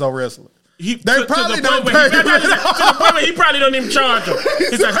appearance on wrestling. They probably don't pay him. To the point where he probably don't even charge him.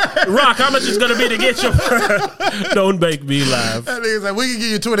 He's like, Rock, how much is going to be to get you? Don't make me laugh. That nigga's like, we can give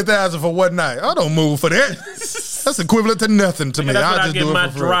you $20,000 for one night. I don't move for that. That's equivalent to nothing to me. That's I just get my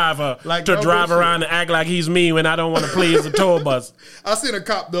driver to drive around and act like he's me when I don't want to please the tour bus. I seen a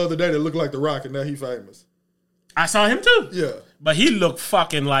cop the other day that looked like The Rock, and now he famous. I saw him too. Yeah. But he looked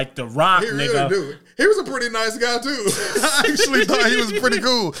fucking like The Rock, he nigga. Really do. He was a pretty nice guy, too. I actually thought he was pretty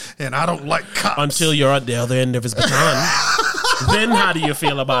cool. And I don't like cops. Until you're at the other end of his baton. Then how do you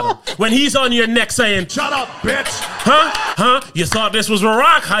feel about him? When he's on your neck saying, shut up, bitch. Huh? You thought this was The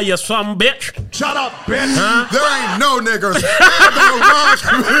Rock, huh, you some bitch? Shut up, bitch. Huh? There ain't no niggers.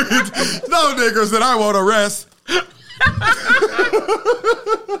 No niggers that I won't arrest.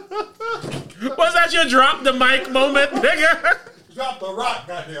 Was that your drop the mic moment, nigga? Drop The Rock,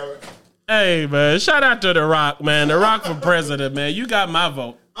 goddammit. Hey, man, shout out to The Rock, man. The Rock for president, man. You got my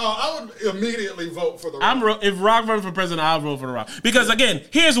vote. Oh, I would immediately vote for The Rock. If Rock runs for president, I'll vote for The Rock. Because, again,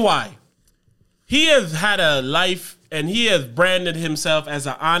 here's why. He has had a life, and he has branded himself as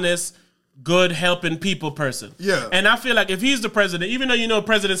an honest, good, helping people person. Yeah. And I feel like if he's the president, even though you know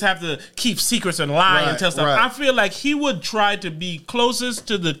presidents have to keep secrets and lie and tell stuff, I feel like he would try to be closest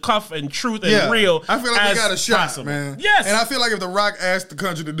to the cuff and truth and real. I feel like he got a shot, possible. man. Yes. And I feel like if The Rock asked the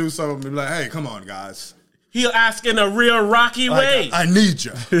country to do something, he'd be like, hey, come on, guys. He'll ask in a real Rocky way. I need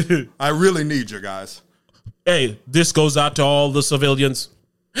you. I really need you, guys. Hey, this goes out to all the civilians.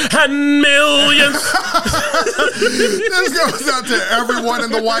 And millions. This goes out to everyone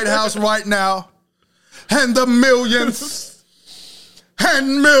in the White House right now. And the millions.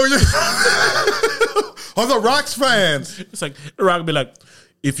 And millions. Of The Rock's fans. It's like, The Rock be like,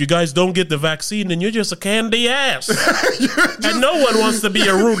 if you guys don't get the vaccine, then you're just a candy ass. And no one wants to be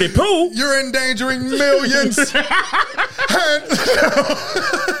a Rudy Poo. You're endangering millions.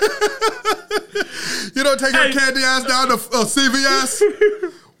 You don't take your candy ass down to CVS.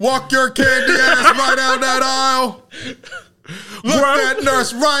 Walk your candy ass right down that aisle. Look that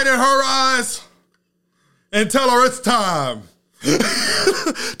nurse right in her eyes. And tell her it's time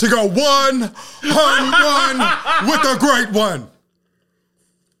to go 1-on-1 with the great one.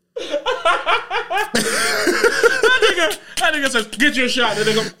 That nigga says, get your shot. That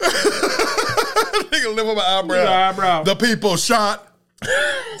nigga live on my eyebrow. The people shot.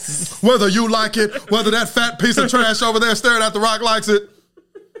 Whether you like it, whether that fat piece of trash over there staring at The Rock likes it.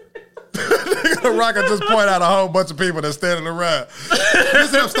 The Rock just point out a whole bunch of people that's standing around.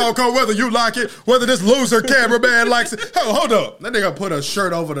 This is Stone Cold, whether you like it, whether this loser cameraman likes it. Oh, hold up. That nigga put a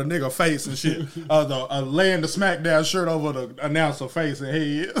shirt over the nigga face and shit. Laying the SmackDown shirt over the announcer face and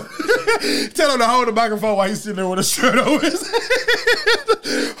he tell him to hold the microphone while he's sitting there with a shirt over his head.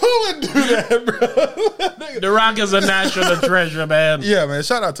 Who would do that, bro? The Rock is a national treasure, man. Yeah, man.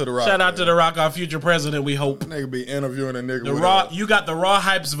 Shout out to The Rock. Shout out to The Rock, our future president, we hope. Nigga be interviewing a nigga with you got the Raw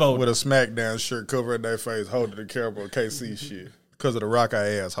Hypes vote. With a SmackDown shirt covering their face, holding the camera, can't see shit. Because of The Rock, I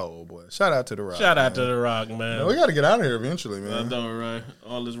asshole, boy. Shout out to The Rock. Shout out to The Rock, man. We got to get out of here eventually, man. I know, right?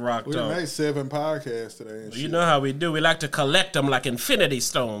 All this Rock talk. We made 7 podcasts today and shit. You know how we do. We like to collect them like infinity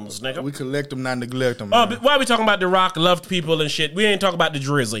stones, nigga. We collect them, not neglect them. Oh, but why are we talking about The Rock, loved people and shit? We ain't talking about the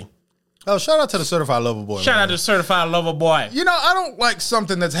Drizzy. Oh, shout out to the Certified Lover Boy. Shout out to the Certified Lover Boy. You know, I don't like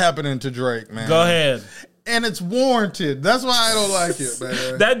something that's happening to Drake, man. Go ahead. And it's warranted. That's why I don't like it,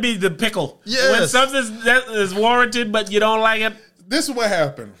 man. That'd be the pickle. Yes. When something that is warranted, but you don't like it. This is what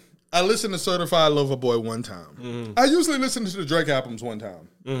happened. I listened to Certified Lover Boy one time. Mm-hmm. I usually listen to the Drake albums one time.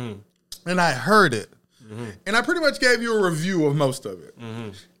 Mm-hmm. And I heard it. Mm-hmm. And I pretty much gave you a review of most of it. Mm-hmm.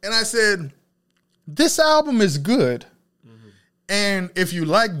 And I said, this album is good. Mm-hmm. And if you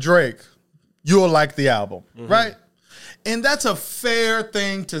like Drake, you'll like the album, right? And that's a fair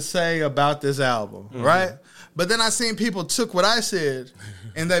thing to say about this album, right? But then I seen people took what I said,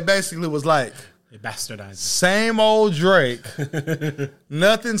 and they basically was like, they bastardized. Same old Drake,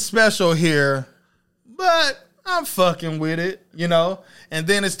 nothing special here, but I'm fucking with it, you know? And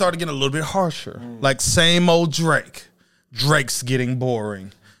then it started getting a little bit harsher. Like, same old Drake. Drake's getting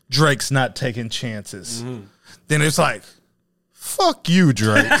boring. Drake's not taking chances. Then it's like, fuck you,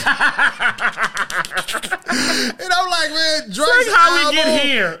 Drake. And I'm like, man, Drake's like how we album get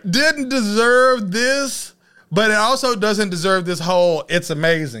here. didn't deserve this, but it also doesn't deserve this whole it's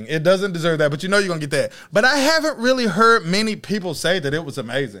amazing. It doesn't deserve that, but you know you're going to get that. But I haven't really heard many people say that it was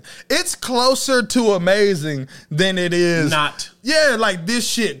amazing. It's closer to amazing than it is. Not. Yeah, like this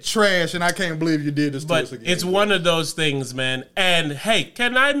shit trash, and I can't believe you did this to us But again. it's one of those things, man. And hey,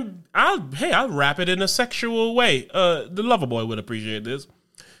 I'll wrap it in a sexual way. The lover boy would appreciate this.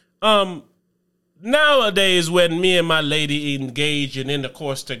 Nowadays, when me and my lady engage in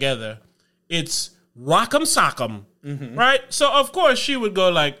intercourse together, it's rock'em sock'em, right? So of course she would go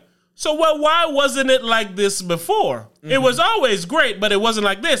like, so well, why wasn't it like this before? It was always great, but it wasn't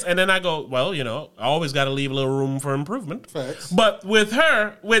like this. And then I go, well, you know, I always got to leave a little room for improvement. Facts. But with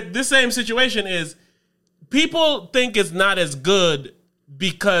her, with this same situation is people think it's not as good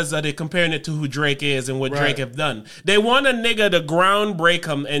because they're comparing it to who Drake is and what Drake have done. They want a nigga to ground break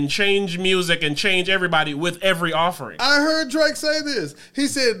him and change music and change everybody with every offering. I heard Drake say this. He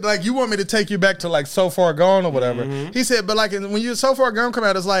said, like, you want me to take you back to, like, So Far Gone or whatever. He said, but, like, when you So Far Gone come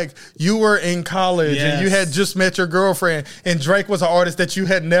out, it's like you were in college and you had just met your girlfriend, and Drake was an artist that you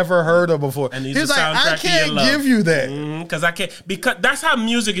had never heard of before. And He's like, I can't give you that. Because I can't. Because that's how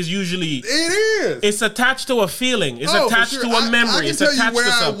music is usually. It is. It's attached to a feeling. It's Oh, for attached sure. to a memory. I can It's tell you attached where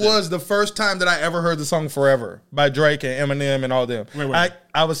to I something. was the first time that I ever heard the song Forever by Drake and Eminem and all them. Wait.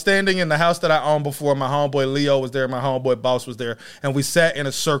 I was standing in the house that I owned before. My homeboy Leo was there. My homeboy Boss was there. And we sat in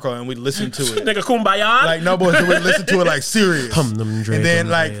a circle and we listened to it. Nigga, kumbaya. Like, no boys, we listened to it like serious. Hum them Drake And then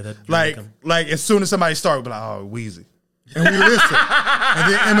like as soon as somebody started, we'd be like, oh, Wheezy. And we listen.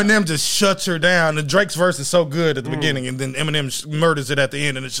 And then Eminem just shuts her down. And Drake's verse is so good at the beginning, and then Eminem murders it at the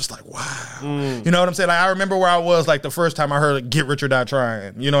end, and it's just like, wow. You know what I'm saying? Like, I remember where I was like the first time I heard Get Rich or Die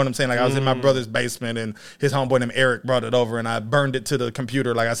Trying. You know what I'm saying? Like, I was in my brother's basement, and his homeboy named Eric brought it over, and I burned it to the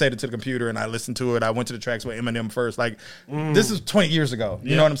computer. Like, I saved it to the computer, and I listened to it. I went to the tracks with Eminem first. Like, this is 20 years ago.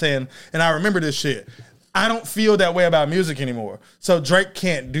 You know what I'm saying? And I remember this shit. I don't feel that way about music anymore. So Drake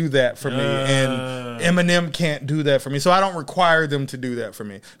can't do that for me, and Eminem can't do that for me. So I don't require them to do that for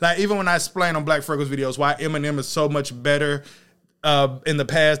me. Like, even when I explain on Black Freckles videos why Eminem is so much better in the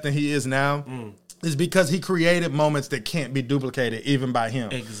past than he is now, is because he created moments that can't be duplicated even by him.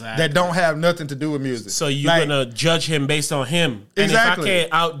 Exactly. That don't have nothing to do with music. So you're going to judge him based on him. Exactly. And if I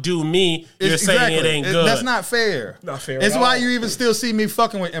can't outdo me, you're saying it ain't good. That's not fair. Not fair It's at why all. you even still see me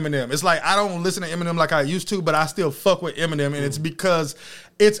fucking with Eminem. It's like I don't listen to Eminem like I used to, but I still fuck with Eminem, and it's because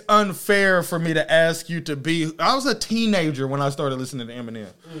it's unfair for me to ask you to be. I was a teenager when I started listening to Eminem.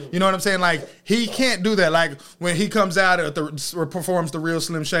 You know what I'm saying? Like, he can't do that. Like, when he comes out or performs the real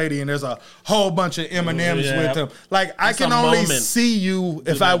Slim Shady, and there's a whole bunch of Eminems with him. Like, I can only see you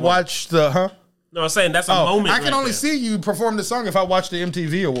if I watch the No, I'm saying that's a moment. I can only see you perform the song if I watch the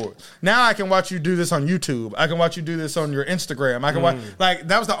MTV Awards. Now I can watch you do this on YouTube. I can watch you do this on your Instagram. I can watch, like,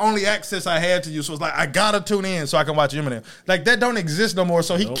 that was the only access I had to you. So it's like, I gotta tune in so I can watch Eminem. Like, that don't exist no more,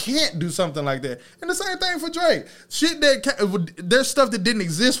 so he can't do something like that. And the same thing for Drake. Shit there's stuff that didn't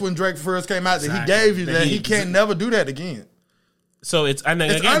exist when Drake first came out that he gave you that he can't never do that again. So it's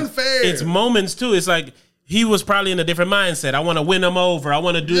unfair. It's moments too. It's like, he was probably in a different mindset. I want to win them over. I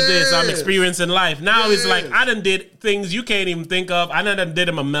want to do this. I'm experiencing life. Now it's like, I done did things you can't even think of. I done did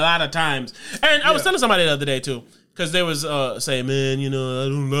them a lot of times. And I was telling somebody the other day too, because they was saying, man, you know, I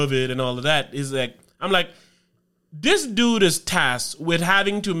don't love it and all of that. Is like, I'm like, this dude is tasked with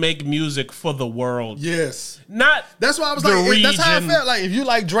having to make music for the world. Yes. Not That's why I was the like, region. that's how I felt. Like, if you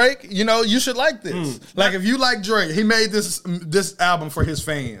like Drake, you know, you should like this. Like, if you like Drake, he made this album for his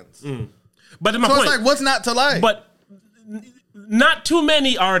fans. But my So point, it's like, what's not to like? but not too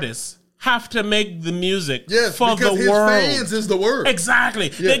many artists have to make the music for the his world. fans is the word. Exactly.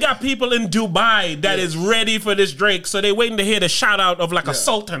 They got people in Dubai that is ready for this Drake, so they waiting to hear the shout out of like a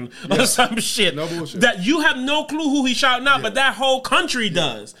sultan or some shit. No bullshit. That you have no clue who he's shouting out, but that whole country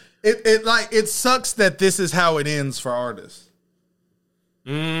does. It sucks that this is how it ends for artists.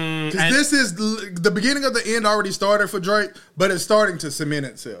 Because this is the beginning of the end already started for Drake, but it's starting to cement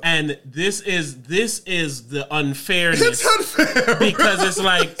itself. And this is the unfairness. It's unfair because it's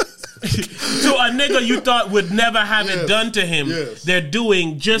like to a nigga you thought would never have it done to him. They're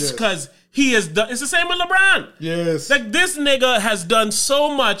doing just because he is done. It's the same with LeBron. Yes. Like, this nigga has done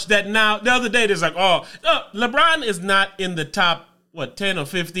so much that now the other day there's like, oh, no, LeBron is not in the top 10 or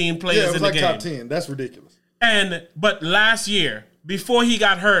 15 players it was in like the game. top 10. That's ridiculous. But last year, before he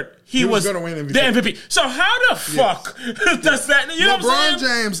got hurt, he was gonna win MVP. the MVP. So how the fuck does that? You know what I'm LeBron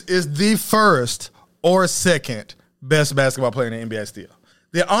saying? James is the first or second best basketball player in the NBA still.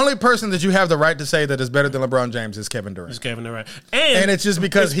 The only person that you have the right to say that is better than LeBron James is Kevin Durant. It's Kevin Durant. And it's just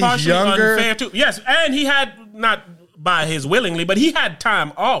because he's partially younger. Unfair too. Yes, and he had, not by his willingly, but he had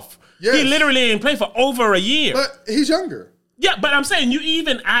time off. Yes. He literally didn't play for over a year. But he's younger. Yeah, but I'm saying you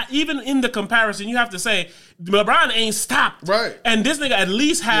even in the comparison, you have to say LeBron ain't stopped. Right. And this nigga at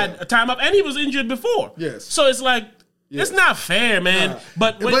least had a time up, and he was injured before. Yes. So it's like, it's not fair, man. Nah.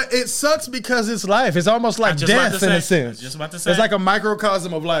 But it sucks because it's life. It's almost like death in a sense. Just about to say. It's like a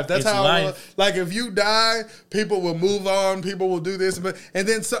microcosm of life. That's It's how life. like if you die, people will move on, people will do this, and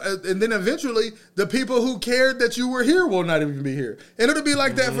then eventually the people who cared that you were here will not even be here. And it'll be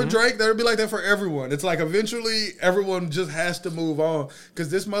like that for Drake. That'll be like that for everyone. It's like eventually everyone just has to move on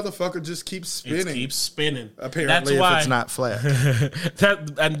because this motherfucker just keeps spinning. It keeps spinning. Apparently, That's why, if it's not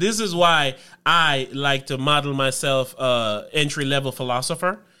flat. and this is why I like to model myself entry level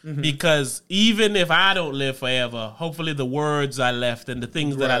philosopher, because even if I don't live forever, hopefully the words I left and the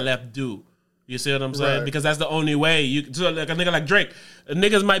things that I left do. You see what I'm saying? Right. Because that's the only way. So like a nigga like Drake,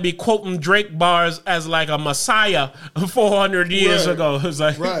 niggas might be quoting Drake bars as like a messiah 400 years ago. It's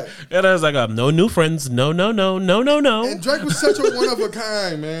like, and I was like, no new friends, no. And Drake was such a one of a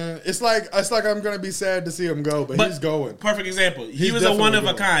kind, man. It's like I'm gonna be sad to see him go, but he's going. Perfect example. He was a one of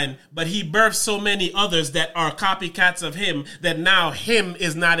a kind, but he birthed so many others that are copycats of him that now him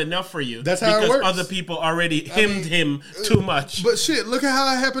is not enough for you. That's how it works. Because other people already hymned him too much. But shit, look at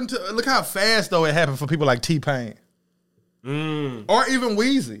how it happened look how fast though it happened for people like T-Pain. Or even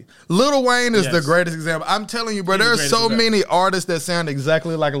Weezy. Lil Wayne is the greatest example. I'm telling you, bro, there's so many artists that sound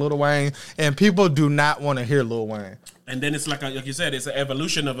exactly like Lil Wayne, and people do not want to hear Lil Wayne. And then it's like you said, it's an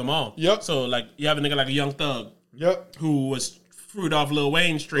evolution of them all. Yep. So like you have a nigga like a Young Thug. Yep. Who was fruit off Lil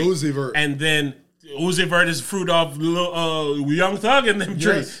Wayne Street. Uzi Vert. And then Uzi Vert is fruit off Young Thug in them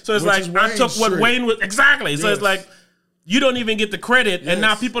trees. So it's like I took what Wayne was exactly. So it's like you don't even get the credit, and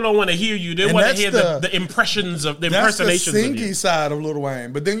now people don't want to hear you. They want to hear the impressions of the impersonations. That's the singy side of Lil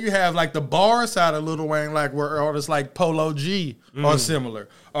Wayne. But then you have like the bar side of Lil Wayne, like where artists like Polo G are similar,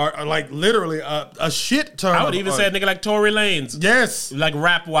 or like literally a shit ton. I would even say a nigga like Tory Lanez. Yes, like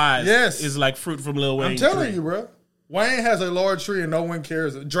rap wise. Yes, is like fruit from Lil Wayne. I'm telling you, bro. Wayne has a large tree and no one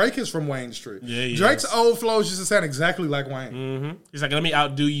cares. Drake is from Wayne's tree. Yeah, Drake's old flows used to sound exactly like Wayne. He's like, let me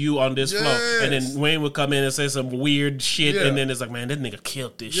outdo you on this flow. And then Wayne would come in and say some weird shit. And then it's like, man, this nigga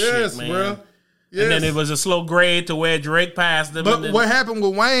killed this shit, man. Bro. Yes. And then it was a slow grade to where Drake passed him. But what happened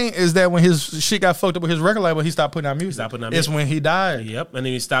with Wayne is that when his shit got fucked up with his record label, he stopped putting out music. It's when he died. Yep. And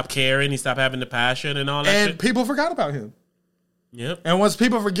then he stopped caring. He stopped having the passion and all that shit. And people forgot about him. Yep. And once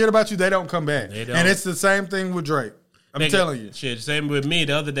people forget about you, they don't come back. They don't. And it's the same thing with Drake. I'm telling you. Shit, same with me.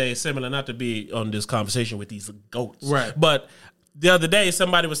 The other day, similar, not to be on this conversation with these goats. Right. But the other day,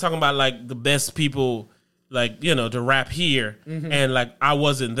 somebody was talking about like the best people, like, you know, to rap here. And like, I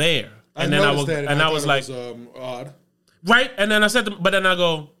wasn't there. And then I was like, odd. Right. And then I said, but then I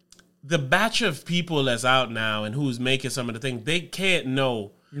go, the batch of people that's out now and who's making some of the things, they can't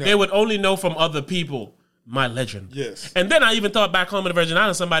know. No. They would only know from other people. My legend. Yes. And then I even thought back home in the Virgin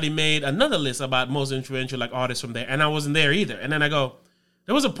Islands, somebody made another list about most influential like artists from there, and I wasn't there either. And then I go,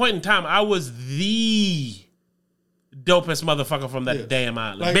 there was a point in time I was the dopest motherfucker from that damn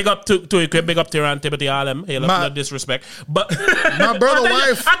island. Like, big up to big up to Timothy Allen. Hey, no disrespect. But my brother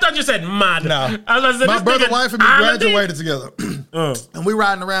wife. I thought you said mad. No. My brother wife and me graduated together. And we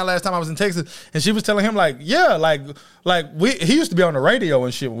riding around last time I was in Texas, and she was telling him like, yeah, he used to be on the radio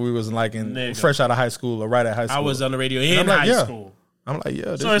and shit when we was like fresh out of high school or right at high school. I was on the radio in high school. I'm like,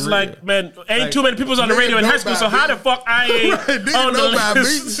 yeah. So it's real. Like, man, ain't too many people's on the radio in high school, so how the fuck I ain't on the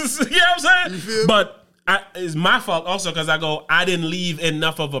list? You know what I'm saying? But it's my fault also because I didn't leave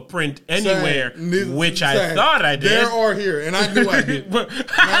enough of a print anywhere, which I thought I did. There or here, and I knew I did.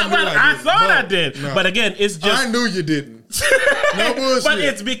 I thought I did. No. But again, it's just... I knew you didn't. No bullshit. But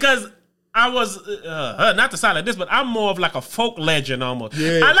it's because... I was not to sound like this, but I'm more of like a folk legend almost.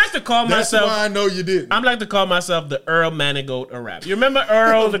 Yeah, I like to call myself. That's why I know you didn't. I like to call myself the Earl Manigault of rap. You remember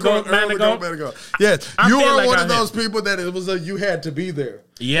Earl the Goat Manigault? Yes, you are one of those people that it was you had to be there.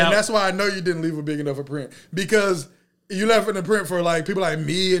 Yeah, and that's why I know you didn't leave a big enough a print because. You left in the print for like people like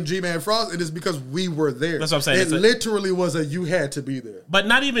me and G-Man Frost. It is because we were there. That's what I'm saying. It literally was you had to be there. But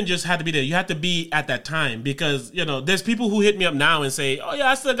not even just had to be there. You had to be at that time because, you know, there's people who hit me up now and say, oh, yeah,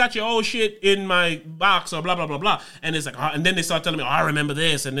 I still got your old shit in my box or blah, blah, blah, blah. And it's like, and then they start telling me, oh, I remember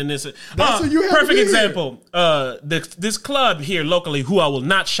this. And then this. Perfect example. This club here locally, who I will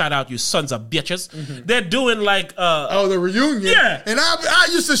not shout out, you sons of bitches. They're doing like. The reunion? Yeah. And I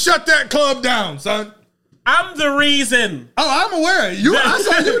used to shut that club down, son. I'm the reason. Oh, I'm aware. I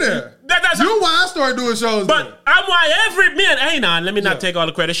saw you there. That's you why I started doing shows. But then. I'm why me and Anon, let me not take all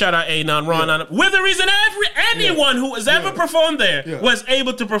the credit. Shout out Anon, Ron. We're the reason anyone who has ever performed there was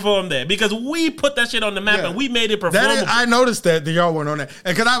able to perform there because we put that shit on the map and we made it performable. I noticed that y'all weren't on that.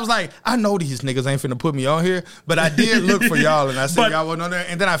 And because I was like, I know these niggas ain't finna put me on here, but I did look for y'all and I said y'all wasn't on there.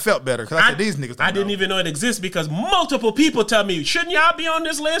 And then I felt better because I said these niggas I didn't even know it exists because multiple people tell me, shouldn't y'all be on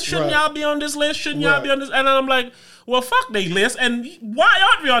this list? Shouldn't y'all be on this list? Shouldn't y'all be on this? And I'm like, well, fuck they list. And why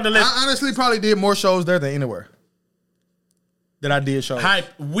aren't we on the list? I honestly probably did more shows there than anywhere. That I did shows. Hype.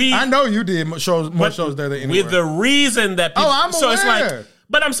 I know you did more shows there than anywhere. With the reason that people, I'm aware. It's like,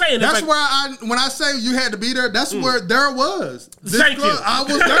 but I'm saying that's like, where when I say you had to be there, that's where there was. Thank you. I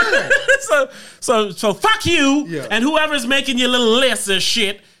was there. so fuck you and whoever's making your little list of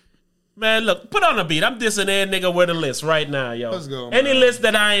shit. Man, look, put on a beat. I'm dissing every nigga with a list right now, yo. Let's go, Any man. list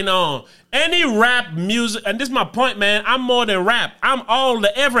that I ain't on. Any rap music, and this is my point, man. I'm more than rap. I'm all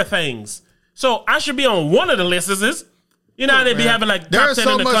the everythings. So I should be on one of the lists. You know how they be having like top 10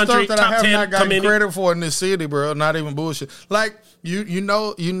 in the country, that top I have 10 not gotten community. credit for in this city, bro. Not even bullshit. Like you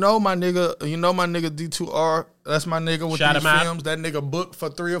know my nigga D2R. That's my nigga with Shout these him out. films. That nigga booked for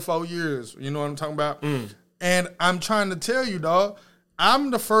 3 or 4 years. You know what I'm talking about? And I'm trying to tell you, dog.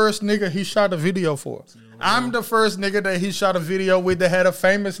 I'm the first nigga he shot a video for. I'm the first nigga that he shot a video with that had a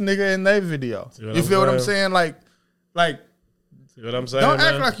famous nigga in their video. You feel what I'm saying? Like. See what I'm saying? Don't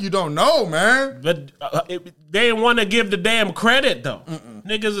man? act like you don't know, man. But they didn't want to give the damn credit, though.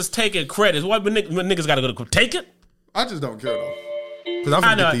 Niggas is taking credits. What when niggas got to go take it? I just don't care, though. Because I'm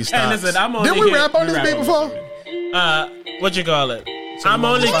going to get these stocks. And listen, I'm only Didn't we rap on this beat before? What you call it? I'm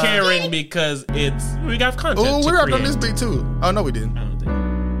only caring because we got content. Oh, we rapped on this beat, too. Oh, no, we didn't. I don't think.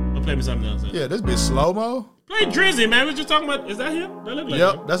 Well, play me something else. Yeah, this bitch slow-mo. Play Drizzy, man. We just talking about, is that him? That look like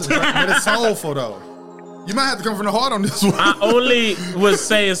Yep, him. that's but it's soulful, though. You might have to come from the heart on this one. I only was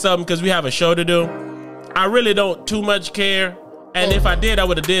saying something because we have a show to do. I really don't too much care. And if I did, I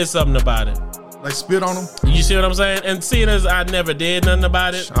would have did something about it. Like spit on them? You see what I'm saying? And seeing as I never did nothing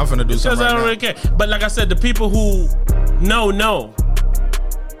about it. I'm finna do something because I don't really care. But like I said, the people who know.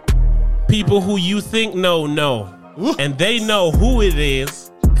 People who you think know. Ooh. And they know who it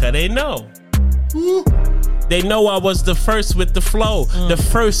is because they know. Ooh. They know I was the first with the flow, the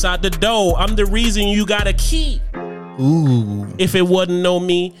first out the door. I'm the reason you got a key. Ooh. If it wasn't no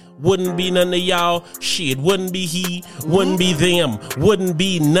me, wouldn't be none of y'all. Shit, wouldn't be he, wouldn't be them, wouldn't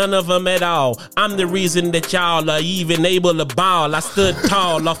be none of them at all. I'm the reason that y'all are even able to ball. I stood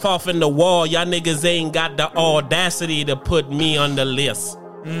tall, off in the wall. Y'all niggas ain't got the audacity to put me on the list.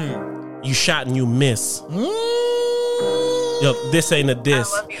 You shot and you miss. Yo, this ain't a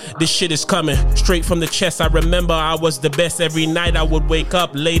diss. This shit is coming straight from the chest. I remember I was the best. Every night I would wake up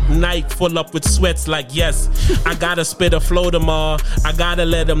late night full up with sweats like, yes, I gotta spit a flow tomorrow. I gotta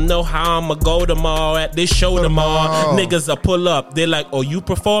let them know how I'ma go tomorrow at this show tomorrow. Niggas will pull up. They're like, oh, you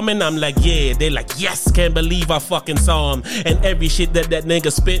performing? I'm like, yeah. They're like, yes, can't believe I fucking saw him. And every shit that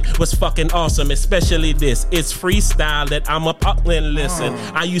nigga spit was fucking awesome. Especially this. It's freestyle that I'm up and listen.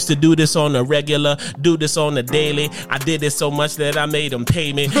 I used to do this on a regular, do this on a daily. I did this so much that I made them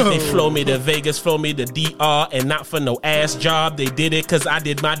pay me. They flow me to Vegas, flow me to DR, and not for no ass job. They did it cause I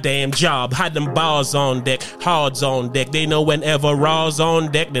did my damn job. Had them bars on deck, hards on deck. They know whenever raw's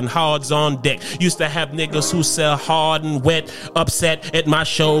on deck, then hard's on deck. Used to have niggas who sell hard and wet, upset at my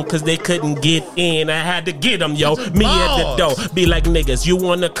show cause they couldn't get in. I had to get them, yo. Me at the door. Be like, niggas, you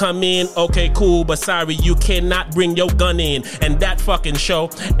wanna come in? Okay, cool, but sorry, you cannot bring your gun in. And that fucking show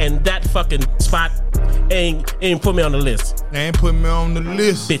and that fucking spot ain't put me on the list. They ain't put me on the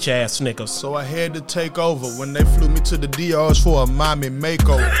list. Bitch ass niggas. So I had to take over when they flew me to the DRs for a mommy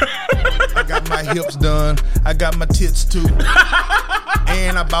makeover. I got my hips done. I got my tits too.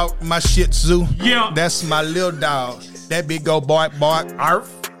 And I bought my Shih Tzu. Yeah. That's my little dog. That big go bark.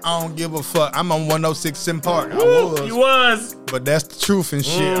 Arf. I don't give a fuck. I'm on 106 in Park. You was. But that's the truth and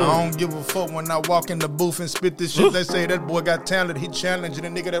shit. I don't give a fuck when I walk in the booth and spit this shit. They say that boy got talent. He challenging the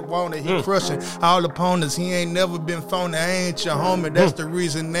nigga that want it. He crushing all opponents. He ain't never been phony. I ain't your homie. That's the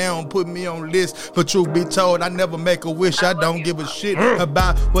reason they don't put me on list. But truth be told, I never make a wish. I don't give a shit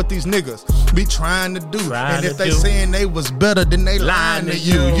about what these niggas be trying to do. And if they saying they was better, then they lying to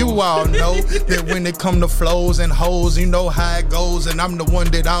you. You all know that when it come to flows and hoes, you know how it goes. And I'm the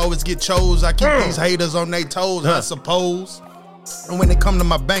one that always get chose. I keep these haters on their toes, I suppose. And when it come to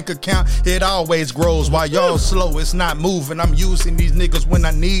my bank account, it always grows. While y'all slow, it's not moving. I'm using these niggas when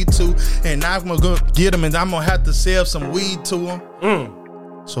I need to. And I'm gonna get them and I'm gonna have to sell some weed to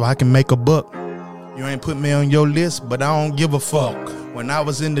them. So I can make a buck. You ain't put me on your list, but I don't give a fuck. When I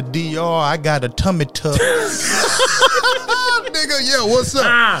was in the DR, I got a tummy tuck. Nigga, yeah, what's up?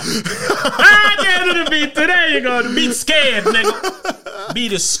 I can't do the beat. There you go. The beat scared, nigga.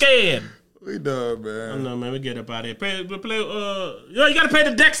 Beat is scared. We done, man. I know, man. We get up out of here. You gotta pay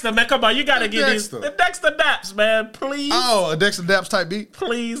the Dexter, man. Come on, you gotta get these the Dexter Daps, man. Please. Oh, a Dexter Daps type beat.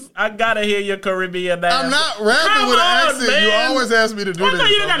 Please, I gotta hear your Caribbean ass. I'm not rapping with an accent. Man. You always ask me to do this. No,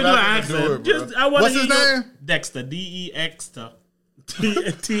 you don't gotta do an accent. What's his name? Dexter. Dexter.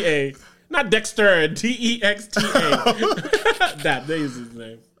 T-A. Not Dexter. Dexta. Dap. That is his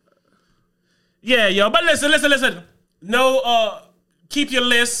name. Yeah, yo. But listen. No, keep your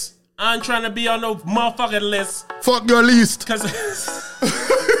list. I ain't trying to be on no motherfucking list. Fuck your list. You're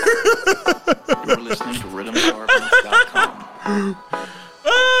listening to RhythmPowerPrince.com.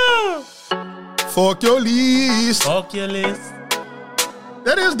 Fuck your list. Fuck your list.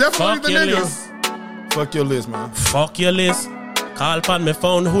 That is definitely Fuck the your nigga. list. Fuck your list, man. Fuck your list. Call upon my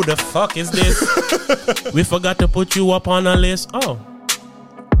phone. Who the fuck is this? We forgot to put you up on a list. Oh.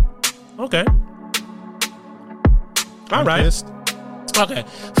 Okay. All right. Pissed. Okay.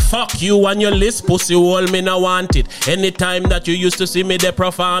 Fuck you and your list, pussy hole, me no want it. Anytime that you used to see me there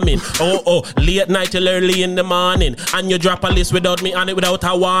performing. Late night till early in the morning. And you drop a list without me on it without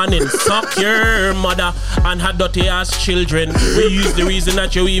a warning. Suck your mother and her dirty ass children. We use the reason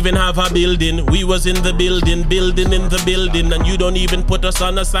that you even have a building. We was in the building in the building. And you don't even put us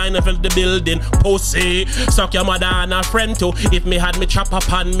on a sign of the building. Pussy, suck your mother and her friend too. If me had me chop up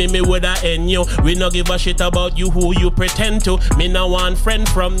on me woulda end you. We no give a shit about you who you pretend to. Me no want friend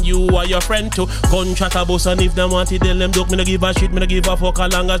from you or your friend too. Gun chat a bus and if them want it, tell them duck. Me no give a shit, me no give a fuck.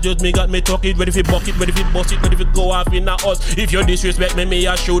 As long as just me got me talk it. Ready fi buck it, ready fi bust it, ready fi go off in a us. If you disrespect me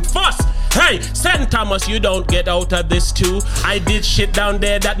a shoot first. Hey, St. Thomas, you don't get out of this too. I did shit down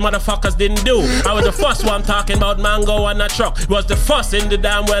there that motherfuckers didn't do. I was the first one talking about mango and a truck. Was the first in the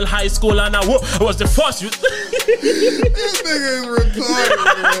damn well high school and I was the first. This nigga is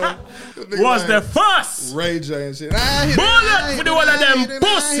retarded, man. Was the first. Ray J and shit. Bullet for the one of them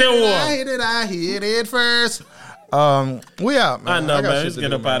pussy I hit it first. We out, man. I know, man. Let's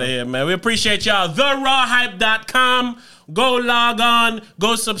get up out of here, man. We appreciate y'all. TheRawHype.com. Go log on.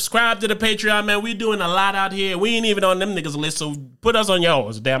 Go subscribe to the Patreon, man. We doing a lot out here. We ain't even on them niggas list, so put us on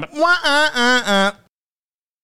yours, damn it.